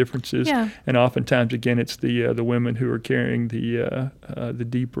gender differences. Yeah. And oftentimes, again, it's the women who are carrying the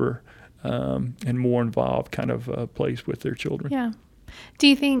deeper and more involved kind of place with their children. Yeah. Do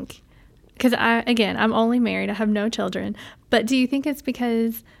you think, because I'm only married, I have no children, but do you think it's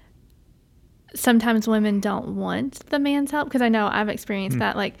because sometimes women don't want the man's help? Because I know I've experienced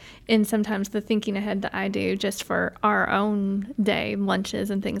that, like in sometimes the thinking ahead that I do just for our own day, lunches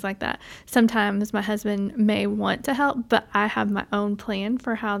and things like that. Sometimes my husband may want to help, but I have my own plan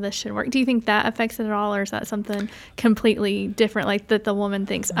for how this should work. Do you think that affects it at all, or is that something completely different, like that the woman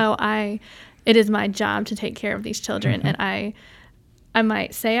thinks, it is my job to take care of these children, and I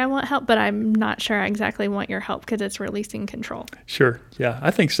might say I want help, but I'm not sure I exactly want your help because it's releasing control. Sure. Yeah,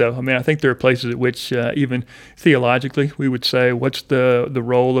 I think so. I mean, I think there are places at which even theologically we would say, what's the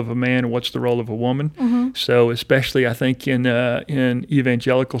role of a man and what's the role of a woman? So especially I think in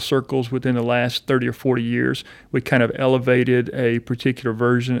evangelical circles within the last 30 or 40 years, we kind of elevated a particular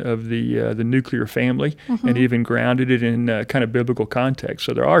version of the nuclear family and even grounded it in kind of biblical context.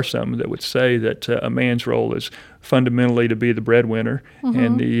 So there are some that would say that a man's role is fundamentally to be the breadwinner,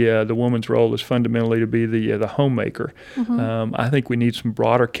 and the woman's role is fundamentally to be the homemaker. I think we need some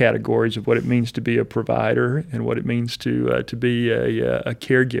broader categories of what it means to be a provider and what it means to be a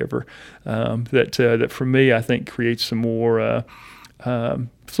caregiver. That for me, I think creates some more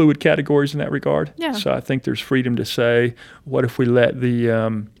fluid categories in that regard. Yeah. So I think there's freedom to say, what if we let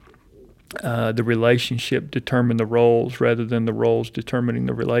the relationship determine the roles rather than the roles determining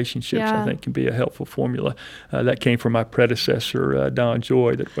the relationships. I think can be a helpful formula. That came from my predecessor, Don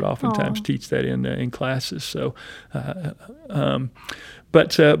Joy, that would oftentimes teach that in classes. So,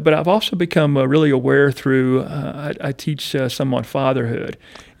 but I've also become really aware through, I teach some on fatherhood.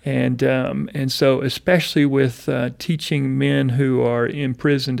 And so especially with teaching men who are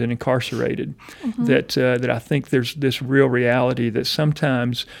imprisoned and incarcerated, that I think there's this real reality that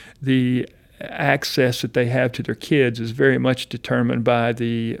sometimes the access that they have to their kids is very much determined by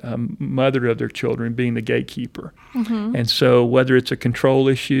the mother of their children being the gatekeeper. And so whether it's a control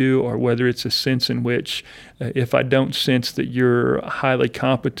issue or whether it's a sense in which if I don't sense that you're highly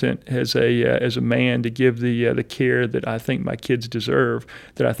competent as a man to give the care that I think my kids deserve,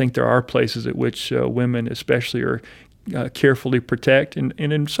 that I think there are places at which women especially are carefully protect, and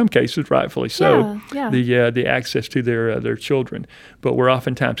in some cases rightfully so, the access to their children. But we're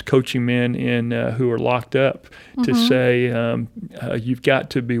oftentimes coaching men who are locked up to say you've got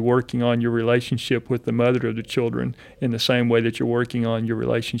to be working on your relationship with the mother of the children in the same way that you're working on your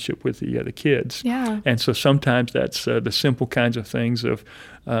relationship with the kids. And so sometimes that's the simple kinds of things of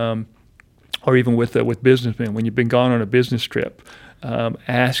or even with businessmen, when you've been gone on a business trip,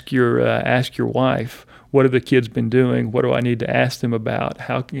 ask your wife, what have the kids been doing? What do I need to ask them about?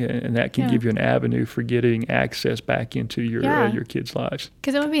 And that can give you an avenue for getting access back into your kids' lives.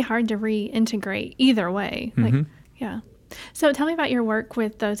 Because it would be hard to reintegrate either way. So tell me about your work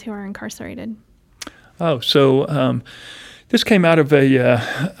with those who are incarcerated. This came out of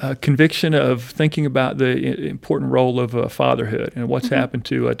a conviction of thinking about the important role of fatherhood and what's happened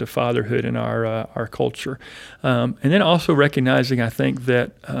to fatherhood in our culture, and then also recognizing, I think,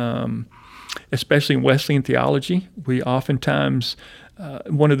 that especially in Wesleyan theology, we oftentimes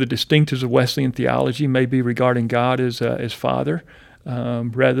one of the distinctives of Wesleyan theology may be regarding God as Father,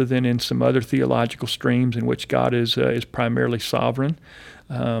 rather than in some other theological streams in which God is primarily sovereign.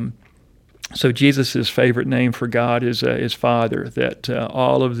 So Jesus' favorite name for God is Father. That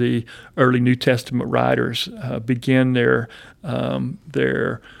all of the early New Testament writers begin their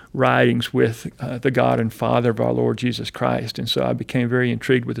writings with the God and Father of our Lord Jesus Christ. And so I became very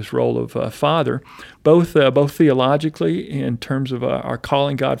intrigued with this role of Father, both theologically in terms of our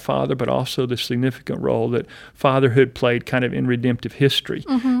calling God Father, but also the significant role that fatherhood played kind of in redemptive history.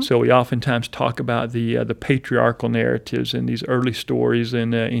 So we oftentimes talk about the patriarchal narratives in these early stories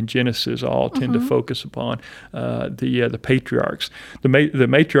in Genesis all tend to focus upon the patriarchs. The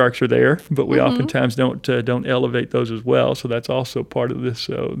matriarchs are there, but we oftentimes don't elevate those as well. So that's also part of this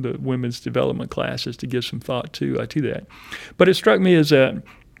the women's development classes to give some thought to that. But it struck me as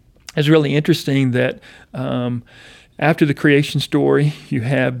really interesting that after the creation story, you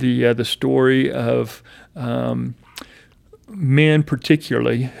have the story of men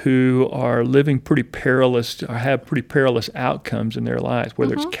particularly who are living pretty perilous or have pretty perilous outcomes in their lives,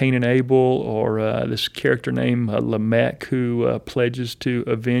 whether it's Cain and Abel or this character named Lamech who pledges to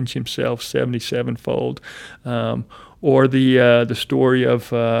avenge himself 77-fold, or the story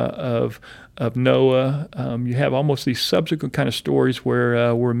of Noah. You have almost these subsequent kind of stories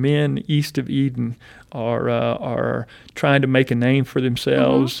where men east of Eden are trying to make a name for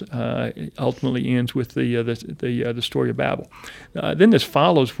themselves. It ultimately ends with the story of Babel. Then this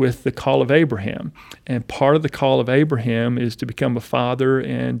follows with the call of Abraham, and part of the call of Abraham is to become a father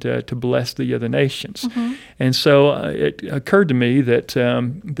and to bless the other nations. And so it occurred to me that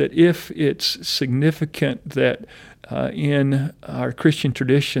that if it's significant that in our Christian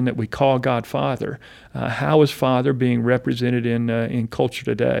tradition that we call God Father, how is Father being represented in culture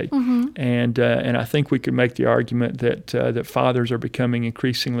today? And I think we could make the argument that fathers are becoming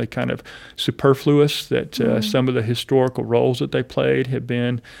increasingly kind of superfluous. That some of the historical roles that they played have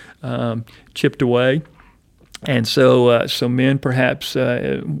been chipped away. And so men perhaps,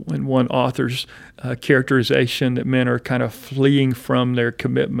 in one author's characterization, that men are kind of fleeing from their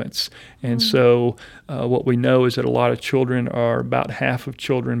commitments. And so what we know is that a lot of children, or about half of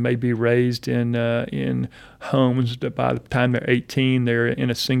children, may be raised in homes that by the time they're 18, they're in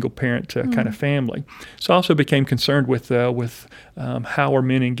a single-parent kind of family. So I also became concerned with how are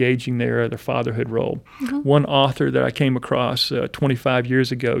men engaging their fatherhood role. One author that I came across 25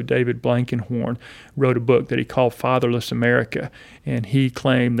 years ago, David Blankenhorn, wrote a book that he called Fatherless America, and he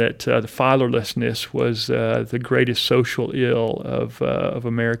claimed that the fatherlessness was the greatest social ill of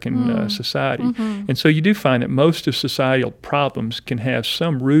American society. And so you do find that most of societal problems can have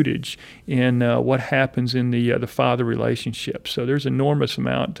some rootage in what happens in the father relationship. So there's enormous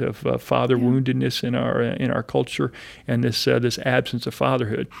amount of father woundedness in our culture, and this absence of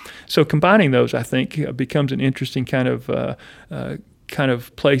fatherhood. So combining those, I think, becomes an interesting kind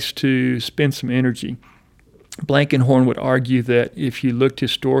of place to spend some energy. Blankenhorn would argue that if you looked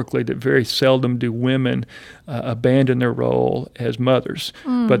historically, that very seldom do women abandon their role as mothers,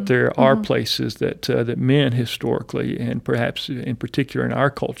 but there are places that men historically, and perhaps in particular in our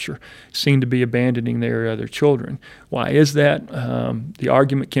culture, seem to be abandoning their children. Why is that? The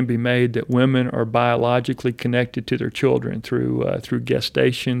argument can be made that women are biologically connected to their children through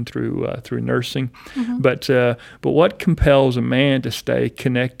gestation, through nursing, but what compels a man to stay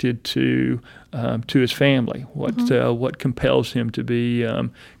connected to his family? What compels him to be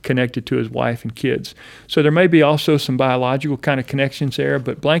connected to his wife and kids? So there may be also some biological kind of connections there,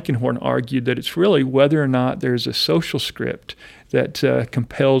 but Blankenhorn argued that it's really whether or not there's a social script that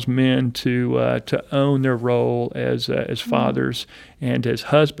compels men to own their role as fathers and as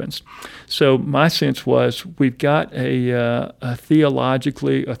husbands. So my sense was we've got a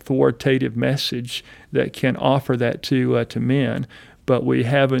theologically authoritative message that can offer that to men, but we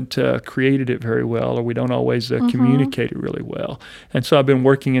haven't created it very well, or we don't always communicate it really well. And so I've been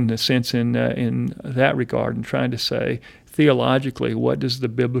working in a sense in that regard and trying to say, theologically, what does the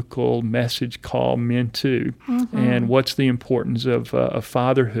biblical message call men to? And what's the importance of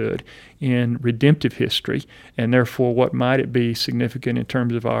fatherhood in redemptive history? And therefore, what might it be significant in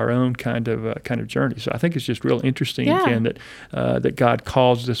terms of our own kind of journey? So I think it's just real interesting, Ken, that God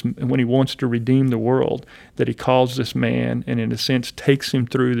calls this, when he wants to redeem the world, that he calls this man and in a sense takes him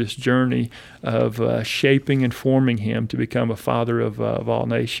through this journey of shaping and forming him to become a father of all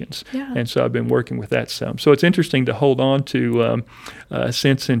nations. And so I've been working with that some. So it's interesting to hold on to a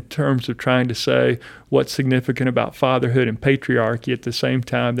sense in terms of trying to say what's significant about fatherhood and patriarchy at the same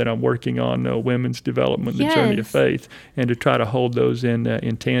time that I'm working on women's development, the journey of faith, and to try to hold those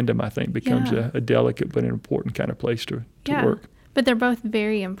in tandem, I think, becomes a delicate but an important kind of place to work. But they're both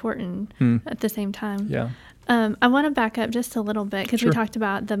very important at the same time. I want to back up just a little bit because we talked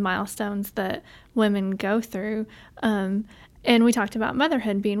about the milestones that women go through. And we talked about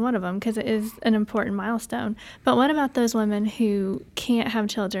motherhood being one of them because it is an important milestone. But what about those women who can't have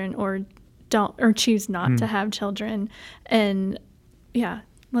children or choose not to have children? And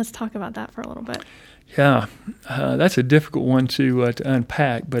let's talk about that for a little bit. That's a difficult one to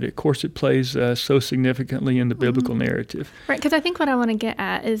unpack, but of course it plays so significantly in the biblical narrative. Right, because I think what I want to get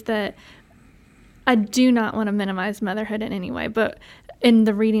at is that I do not want to minimize motherhood in any way, but in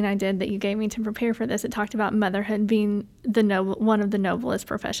the reading I did that you gave me to prepare for this, it talked about motherhood being one of the noblest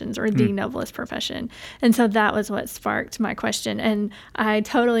professions, or the noblest profession. And so that was what sparked my question. And I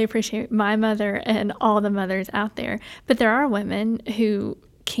totally appreciate my mother and all the mothers out there. But there are women who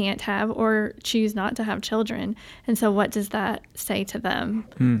can't have or choose not to have children. And so what does that say to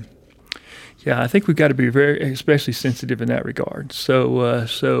them? Yeah, I think we've got to be very, especially sensitive in that regard.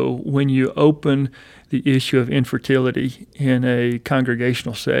 So when you open the issue of infertility in a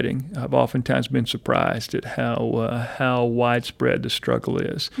congregational setting, I've oftentimes been surprised at how widespread the struggle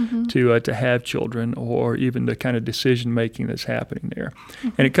is to have children, or even the kind of decision making that's happening there.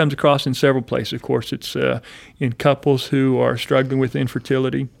 And it comes across in several places. Of course, it's in couples who are struggling with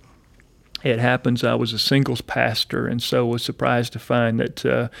infertility. It happens, I was a singles pastor, and so was surprised to find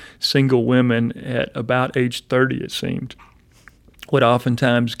that single women at about age 30, it seemed, would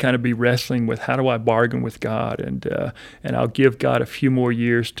oftentimes kind of be wrestling with, how do I bargain with God, and I'll give God a few more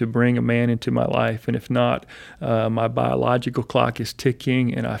years to bring a man into my life, and if not, my biological clock is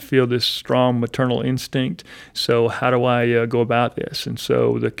ticking, and I feel this strong maternal instinct, so how do I go about this? And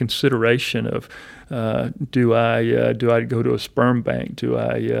so the consideration of do I go to a sperm bank? Do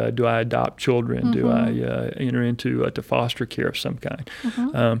I adopt children? Do I enter into foster care of some kind?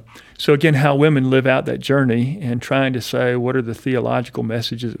 So again, how women live out that journey and trying to say what are the theological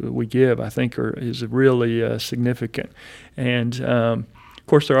messages that we give, I think is really significant. And of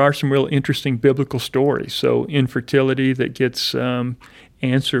course, there are some real interesting biblical stories. So infertility that gets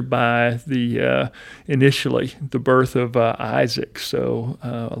answered by initially the birth of Isaac. So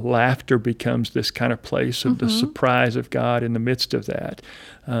laughter becomes this kind of place of the surprise of God in the midst of that.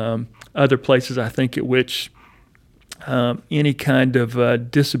 Other places, I think, at which any kind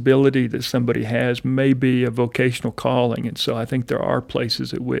of disability that somebody has may be a vocational calling. And so I think there are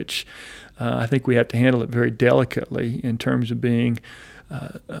places at which I think we have to handle it very delicately in terms of being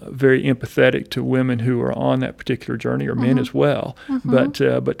very empathetic to women who are on that particular journey, or men as well. But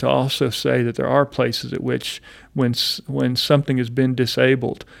to also say that there are places at which, when something has been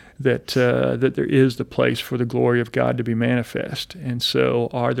disabled, that there is the place for the glory of God to be manifest. And so,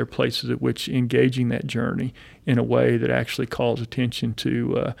 are there places at which engaging that journey in a way that actually calls attention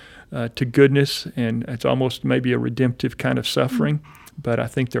to goodness, and it's almost maybe a redemptive kind of suffering. But I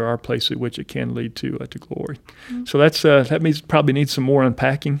think there are places at which it can lead to glory. So that means probably needs some more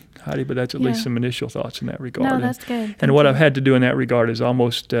unpacking, Heidi, but that's at least some initial thoughts in that regard. No, that's good. And what I've had to do in that regard is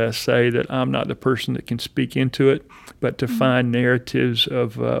almost say that I'm not the person that can speak into it, but to find narratives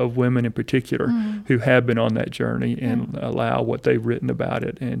of women in particular who have been on that journey and allow what they've written about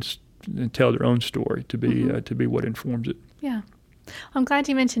it and tell their own story to be what informs it. Yeah. I'm glad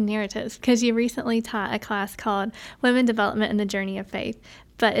you mentioned narratives, because you recently taught a class called Women Development and the Journey of Faith,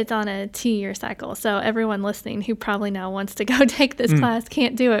 but it's on a 2-year cycle. So everyone listening who probably now wants to go take this class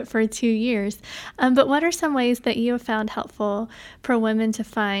can't do it for 2 years. But what are some ways that you have found helpful for women to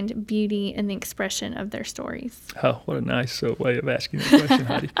find beauty in the expression of their stories? Oh, what a nice way of asking that question,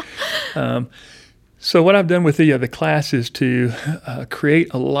 Heidi. So what I've done with the class is to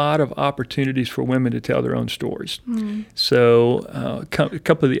create a lot of opportunities for women to tell their own stories. So a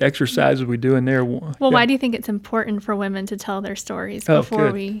couple of the exercises we do in there. Why do you think it's important for women to tell their stories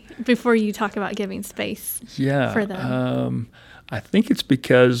before you talk about giving space for them? I think it's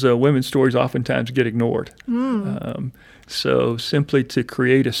because women's stories oftentimes get ignored. So simply to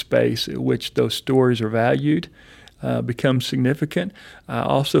create a space in which those stories are valued becomes significant. I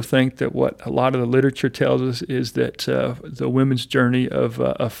also think that what a lot of the literature tells us is that the women's journey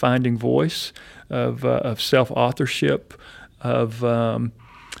of finding voice, of self-authorship, of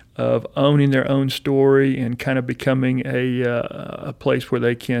owning their own story and kind of becoming a place where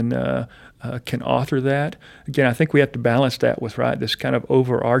they can author that. Again, I think we have to balance that with this kind of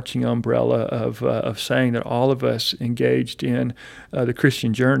overarching umbrella of saying that all of us engaged in the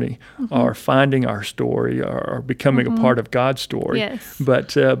Christian journey are finding our story, are becoming a part of God's story. Yes.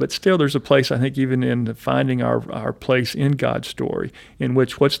 But still, there's a place, I think, even in finding our place in God's story, in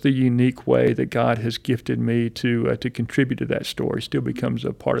which what's the unique way that God has gifted me to contribute to that story still becomes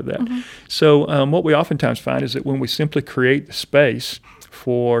a part of that. So what we oftentimes find is that when we simply create the space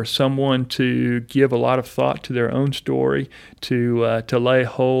for someone to give a lot of thought to their own story, to lay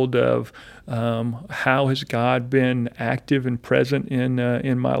hold of how has God been active and present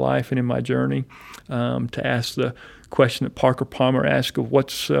in my life and in my journey, to ask the question that Parker Palmer asked of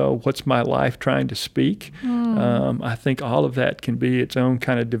what's my life trying to speak. I think all of that can be its own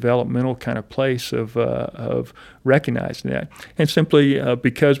kind of developmental kind of place of recognizing that. And simply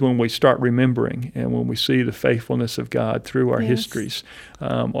because when we start remembering and when we see the faithfulness of God through our histories,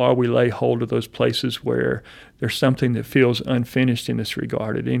 or we lay hold of those places where there's something that feels unfinished in this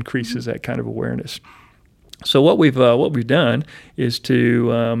regard, it increases that kind of awareness. So what we've done is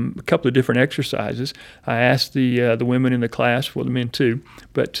to a couple of different exercises. I asked the women in the class, well, the men too,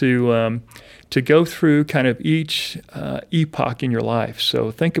 but to to go through kind of each epoch in your life.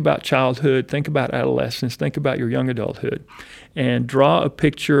 So think about childhood, think about adolescence, think about your young adulthood, and draw a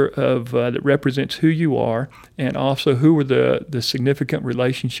picture of that represents who you are and also who were the significant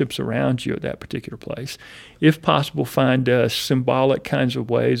relationships around you at that particular place. If possible, find symbolic kinds of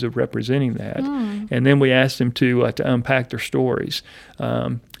ways of representing that. And then we ask them to unpack their stories.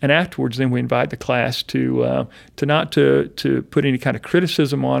 And afterwards, then we invite the class to not to put any kind of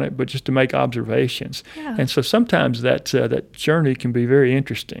criticism on it, but just to make observations. Yeah. And so sometimes that journey can be very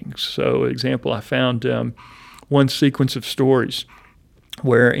interesting. So, example, I found one sequence of stories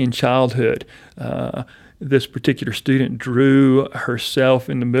where in childhood, this particular student drew herself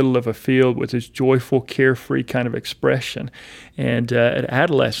in the middle of a field with this joyful, carefree kind of expression. And at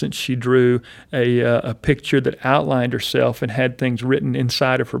adolescence, she drew a picture that outlined herself and had things written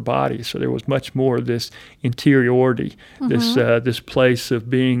inside of her body. So there was much more of this interiority, this place of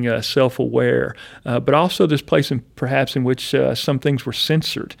being self-aware, but also this place perhaps in which some things were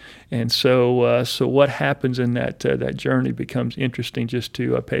censored. And so what happens in that journey becomes interesting just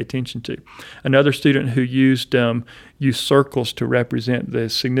to pay attention to. Another student who used circles to represent the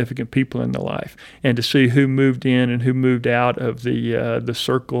significant people in the life, and to see who moved in and who moved out of the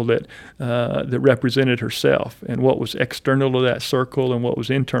circle that represented herself, and what was external to that circle and what was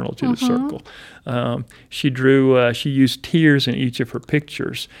internal to the circle. She used tiers in each of her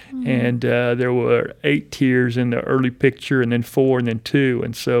pictures, and there were 8 tiers in the early picture, and then 4, and then 2,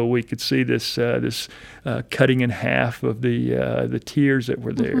 and so we could see this cutting in half of the tiers that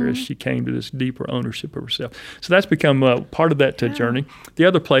were there as she came to this deeper ownership of herself. So that's become part of that journey. The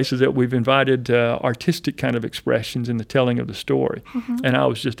other place is that we've invited artistic kind of expressions in the telling of the story, and I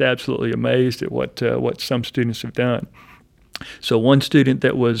was just absolutely amazed at what some students have done. So one student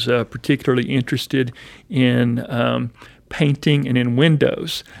that was particularly interested in painting and in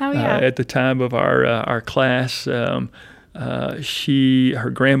windows at the time of our class. Her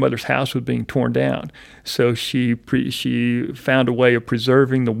grandmother's house was being torn down, so she found a way of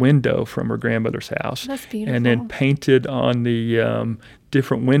preserving the window from her grandmother's house. That's beautiful. And then painted on the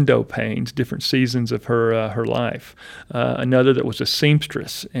different window panes, different seasons of her life. Another that was a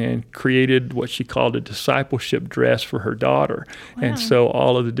seamstress and created what she called a discipleship dress for her daughter. Wow. And so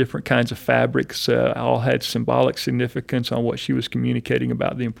all of the different kinds of fabrics all had symbolic significance on what she was communicating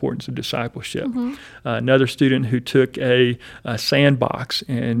about the importance of discipleship. Another student who took a sandbox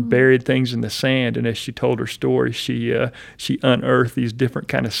and buried things in the sand, and as she told her story, she unearthed these different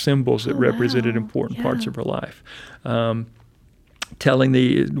kind of symbols that represented important parts of her life. Telling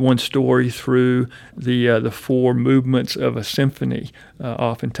the one story through the 4 movements of a symphony,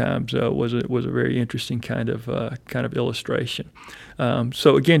 oftentimes was a very interesting kind of illustration.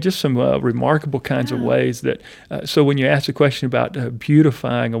 So again, just some remarkable kinds of ways that. So when you ask the question about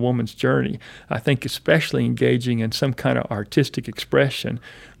beautifying a woman's journey, I think especially engaging in some kind of artistic expression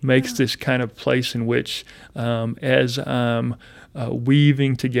makes this kind of place in which, as I'm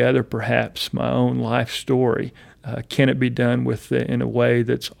weaving together perhaps my own life story. Can it be done in a way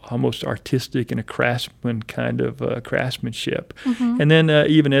that's almost artistic and a craftsman kind of craftsmanship? And then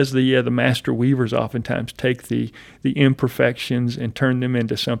even as the master weavers oftentimes take the imperfections and turn them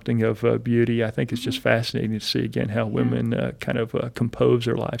into something of beauty, I think it's just fascinating to see again how women kind of compose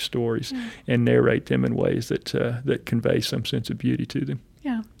their life stories and narrate them in ways that convey some sense of beauty to them.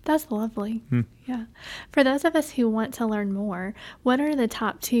 Yeah, that's lovely. Yeah. For those of us who want to learn more, what are the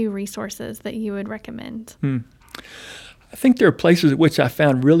top 2 resources that you would recommend? I think there are places at which I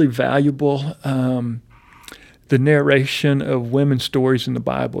found really valuable the narration of women's stories in the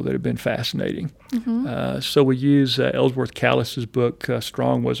Bible that have been fascinating. So we use Ellsworth Kallis's book,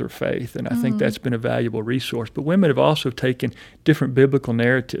 Strong Was Her Faith, and I think that's been a valuable resource. But women have also taken different biblical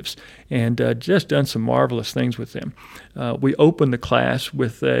narratives and just done some marvelous things with them. We opened the class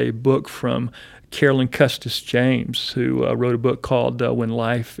with a book from Carolyn Custis James, who wrote a book called When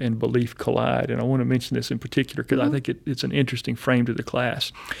Life and Belief Collide. And I want to mention this in particular because I think it's an interesting frame to the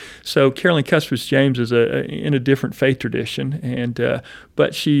class. So Carolyn Custis James is in a different faith tradition, and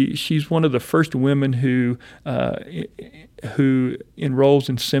but she's one of the first women who enrolls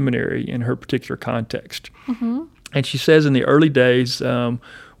in seminary in her particular context. And she says in the early days,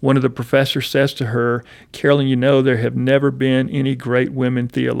 one of the professors says to her, "Carolyn, you know there have never been any great women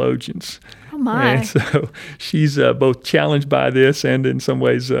theologians." Oh my. And so she's both challenged by this and in some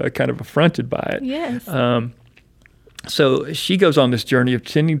ways kind of affronted by it. Yes. So she goes on this journey of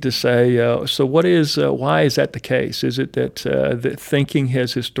tending to say, so why is that the case? Is it that thinking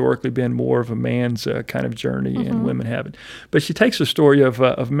has historically been more of a man's kind of journey and women haven't? But she takes the story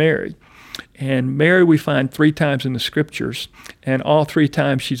of Mary. And Mary we find 3 times in the Scriptures, and all 3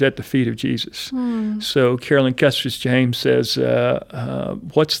 times she's at the feet of Jesus. So Carolyn Custis James says,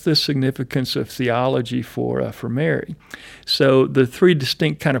 what's the significance of theology for Mary? So the 3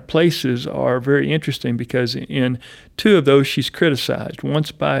 distinct kind of places are very interesting because in 2 of those she's criticized.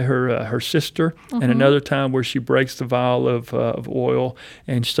 Once by her sister, and another time where she breaks the vial of oil,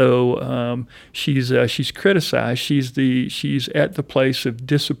 and so she's criticized. She's at the place of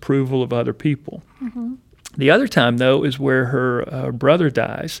disapproval of other people. The other time, though, is where her brother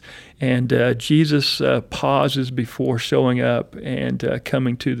dies, and Jesus pauses before showing up and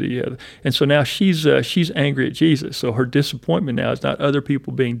coming to the. And so now she's angry at Jesus. So her disappointment now is not other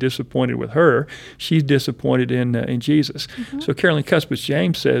people being disappointed with her; she's disappointed in Jesus. So Carolyn Custis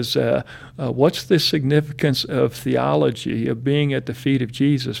James says, "What's the significance of theology, of being at the feet of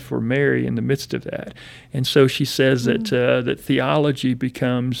Jesus for Mary in the midst of that?" And so she says that theology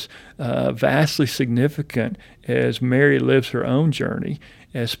becomes vastly significant as Mary lives her own journey,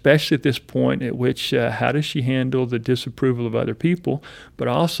 especially at this point at which how does she handle the disapproval of other people, but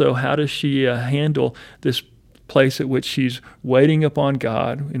also how does she handle this place at which she's waiting upon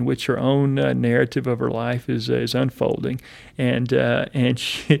God, in which her own narrative of her life is unfolding, and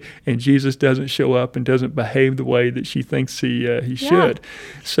Jesus doesn't show up and doesn't behave the way that she thinks he should.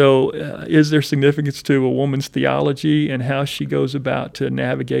 So, is there significance to a woman's theology and how she goes about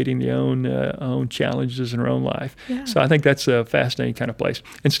navigating the own challenges in her own life? So, I think that's a fascinating kind of place.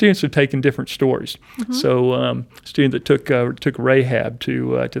 And students have taken different stories. So, a student that took Rahab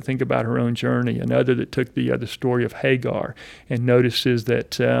to think about her own journey, another that took the story of Hagar and notices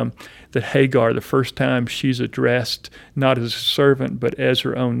that Hagar, the first time she's addressed not as a servant but as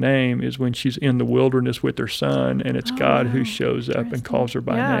her own name, is when she's in the wilderness with her son, and it's God who shows up and calls her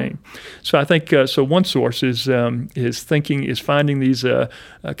by name. So I think so. One source is finding these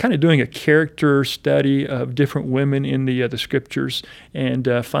kind of doing a character study of different women in the Scriptures and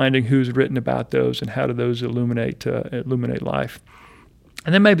finding who's written about those and how do those illuminate life.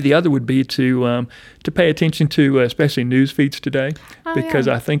 And then maybe the other would be to pay attention to especially news feeds today, because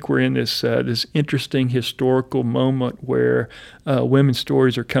I think we're in this interesting historical moment where women's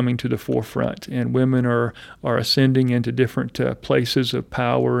stories are coming to the forefront, and women are ascending into different places of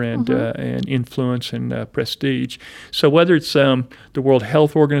power and influence and prestige. So whether it's the World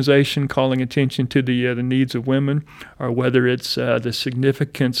Health Organization calling attention to the needs of women, or whether it's the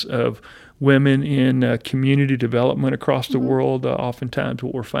significance of women in community development across the world, oftentimes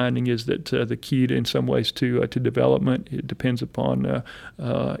what we're finding is that the key in some ways to development, it depends upon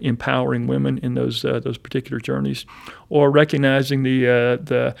empowering women in those particular journeys, or recognizing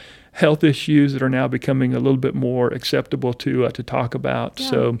the health issues that are now becoming a little bit more acceptable to talk about.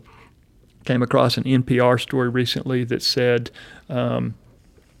 So came across an NPR story recently that said the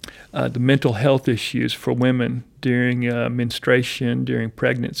mental health issues for women during menstruation, during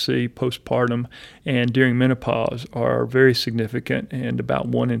pregnancy, postpartum, and during menopause are very significant, and about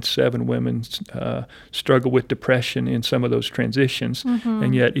 1 in 7 women struggle with depression in some of those transitions.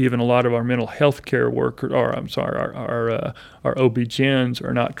 And yet even a lot of our mental health care workers, or our OB-GYNs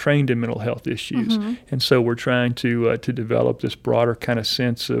are not trained in mental health issues. And so we're trying to develop this broader kind of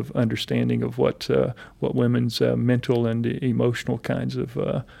sense of understanding of what women's mental and emotional kinds of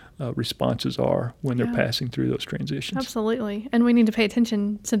responses are when they're passing through those transitions. Absolutely. And we need to pay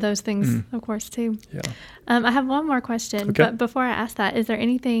attention to those things, of course, too. I have one more question, but before I ask that, is there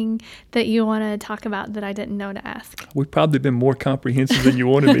anything that you want to talk about that I didn't know to ask? We've probably been more comprehensive than you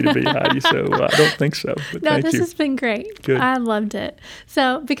wanted me to be, Heidi, so I don't think so. But no, thank this you. has been great. Good. I loved it.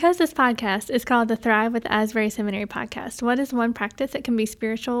 So because this podcast is called the Thrive with Asbury Seminary podcast, what is one practice that can be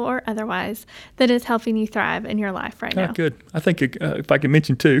spiritual or otherwise that is helping you thrive in your life right now? Good. I think if I can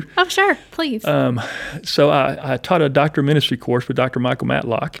mention 2. Oh, sure. Please. So I taught a doctor of ministry course with Dr. Michael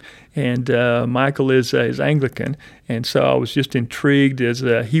Matlock, and Michael is Anglican, and so I was just intrigued as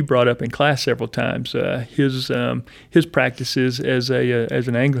he brought up in class several times his practices as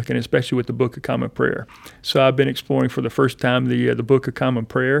an Anglican, especially with the Book of Common Prayer. So I've been exploring for the first time the Book of Common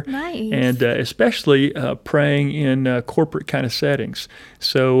Prayer, and especially praying in corporate kind of settings.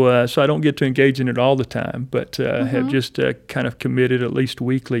 So I don't get to engage in it all the time, but have just kind of committed at least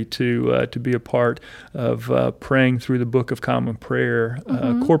weekly to be a part of praying through the Book of Common Prayer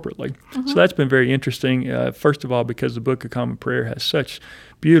corporately. So that's been very interesting, first of all, because the Book of Common Prayer has such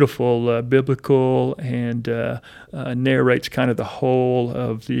beautiful biblical and narrates kind of the whole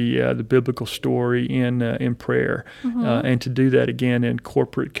of the biblical story in prayer. And to do that again in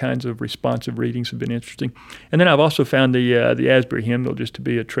corporate kinds of responsive readings have been interesting. And then I've also found the Asbury hymnal just to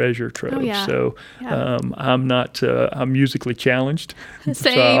be a treasure trove. Oh, yeah. So Yeah. I'm musically challenged. Same.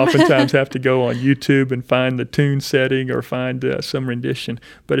 So I oftentimes have to go on YouTube and find the tune setting or find some rendition.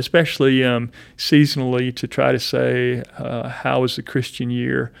 But especially seasonally to try to say how was the Christian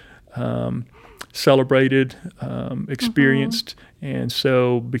year celebrated, experienced. And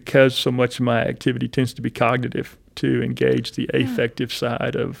so because so much of my activity tends to be cognitive, to engage the affective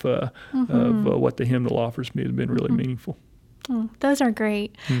side of what the hymnal offers me has been really meaningful. Those are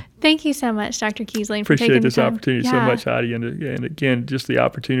great. Thank you so much, Dr. Kiesling, for Appreciate taking this the time. opportunity so much, Heidi, and again, just the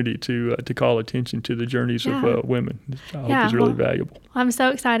opportunity to call attention to the journeys of women. I hope is really valuable. I'm so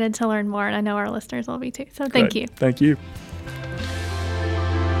excited to learn more, and I know our listeners will be too. So thank you. Thank you.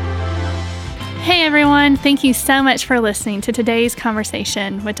 Hey everyone, thank you so much for listening to today's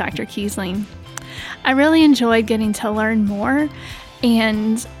conversation with Dr. Kiesling. I really enjoyed getting to learn more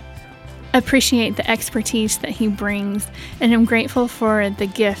and appreciate the expertise that he brings, and I'm grateful for the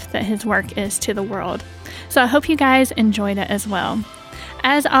gift that his work is to the world. So I hope you guys enjoyed it as well.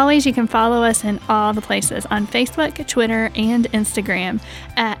 As always, you can follow us in all the places on Facebook, Twitter, and Instagram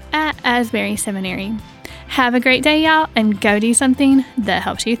at Asbury Seminary. Have a great day, y'all, and go do something that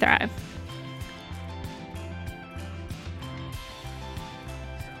helps you thrive.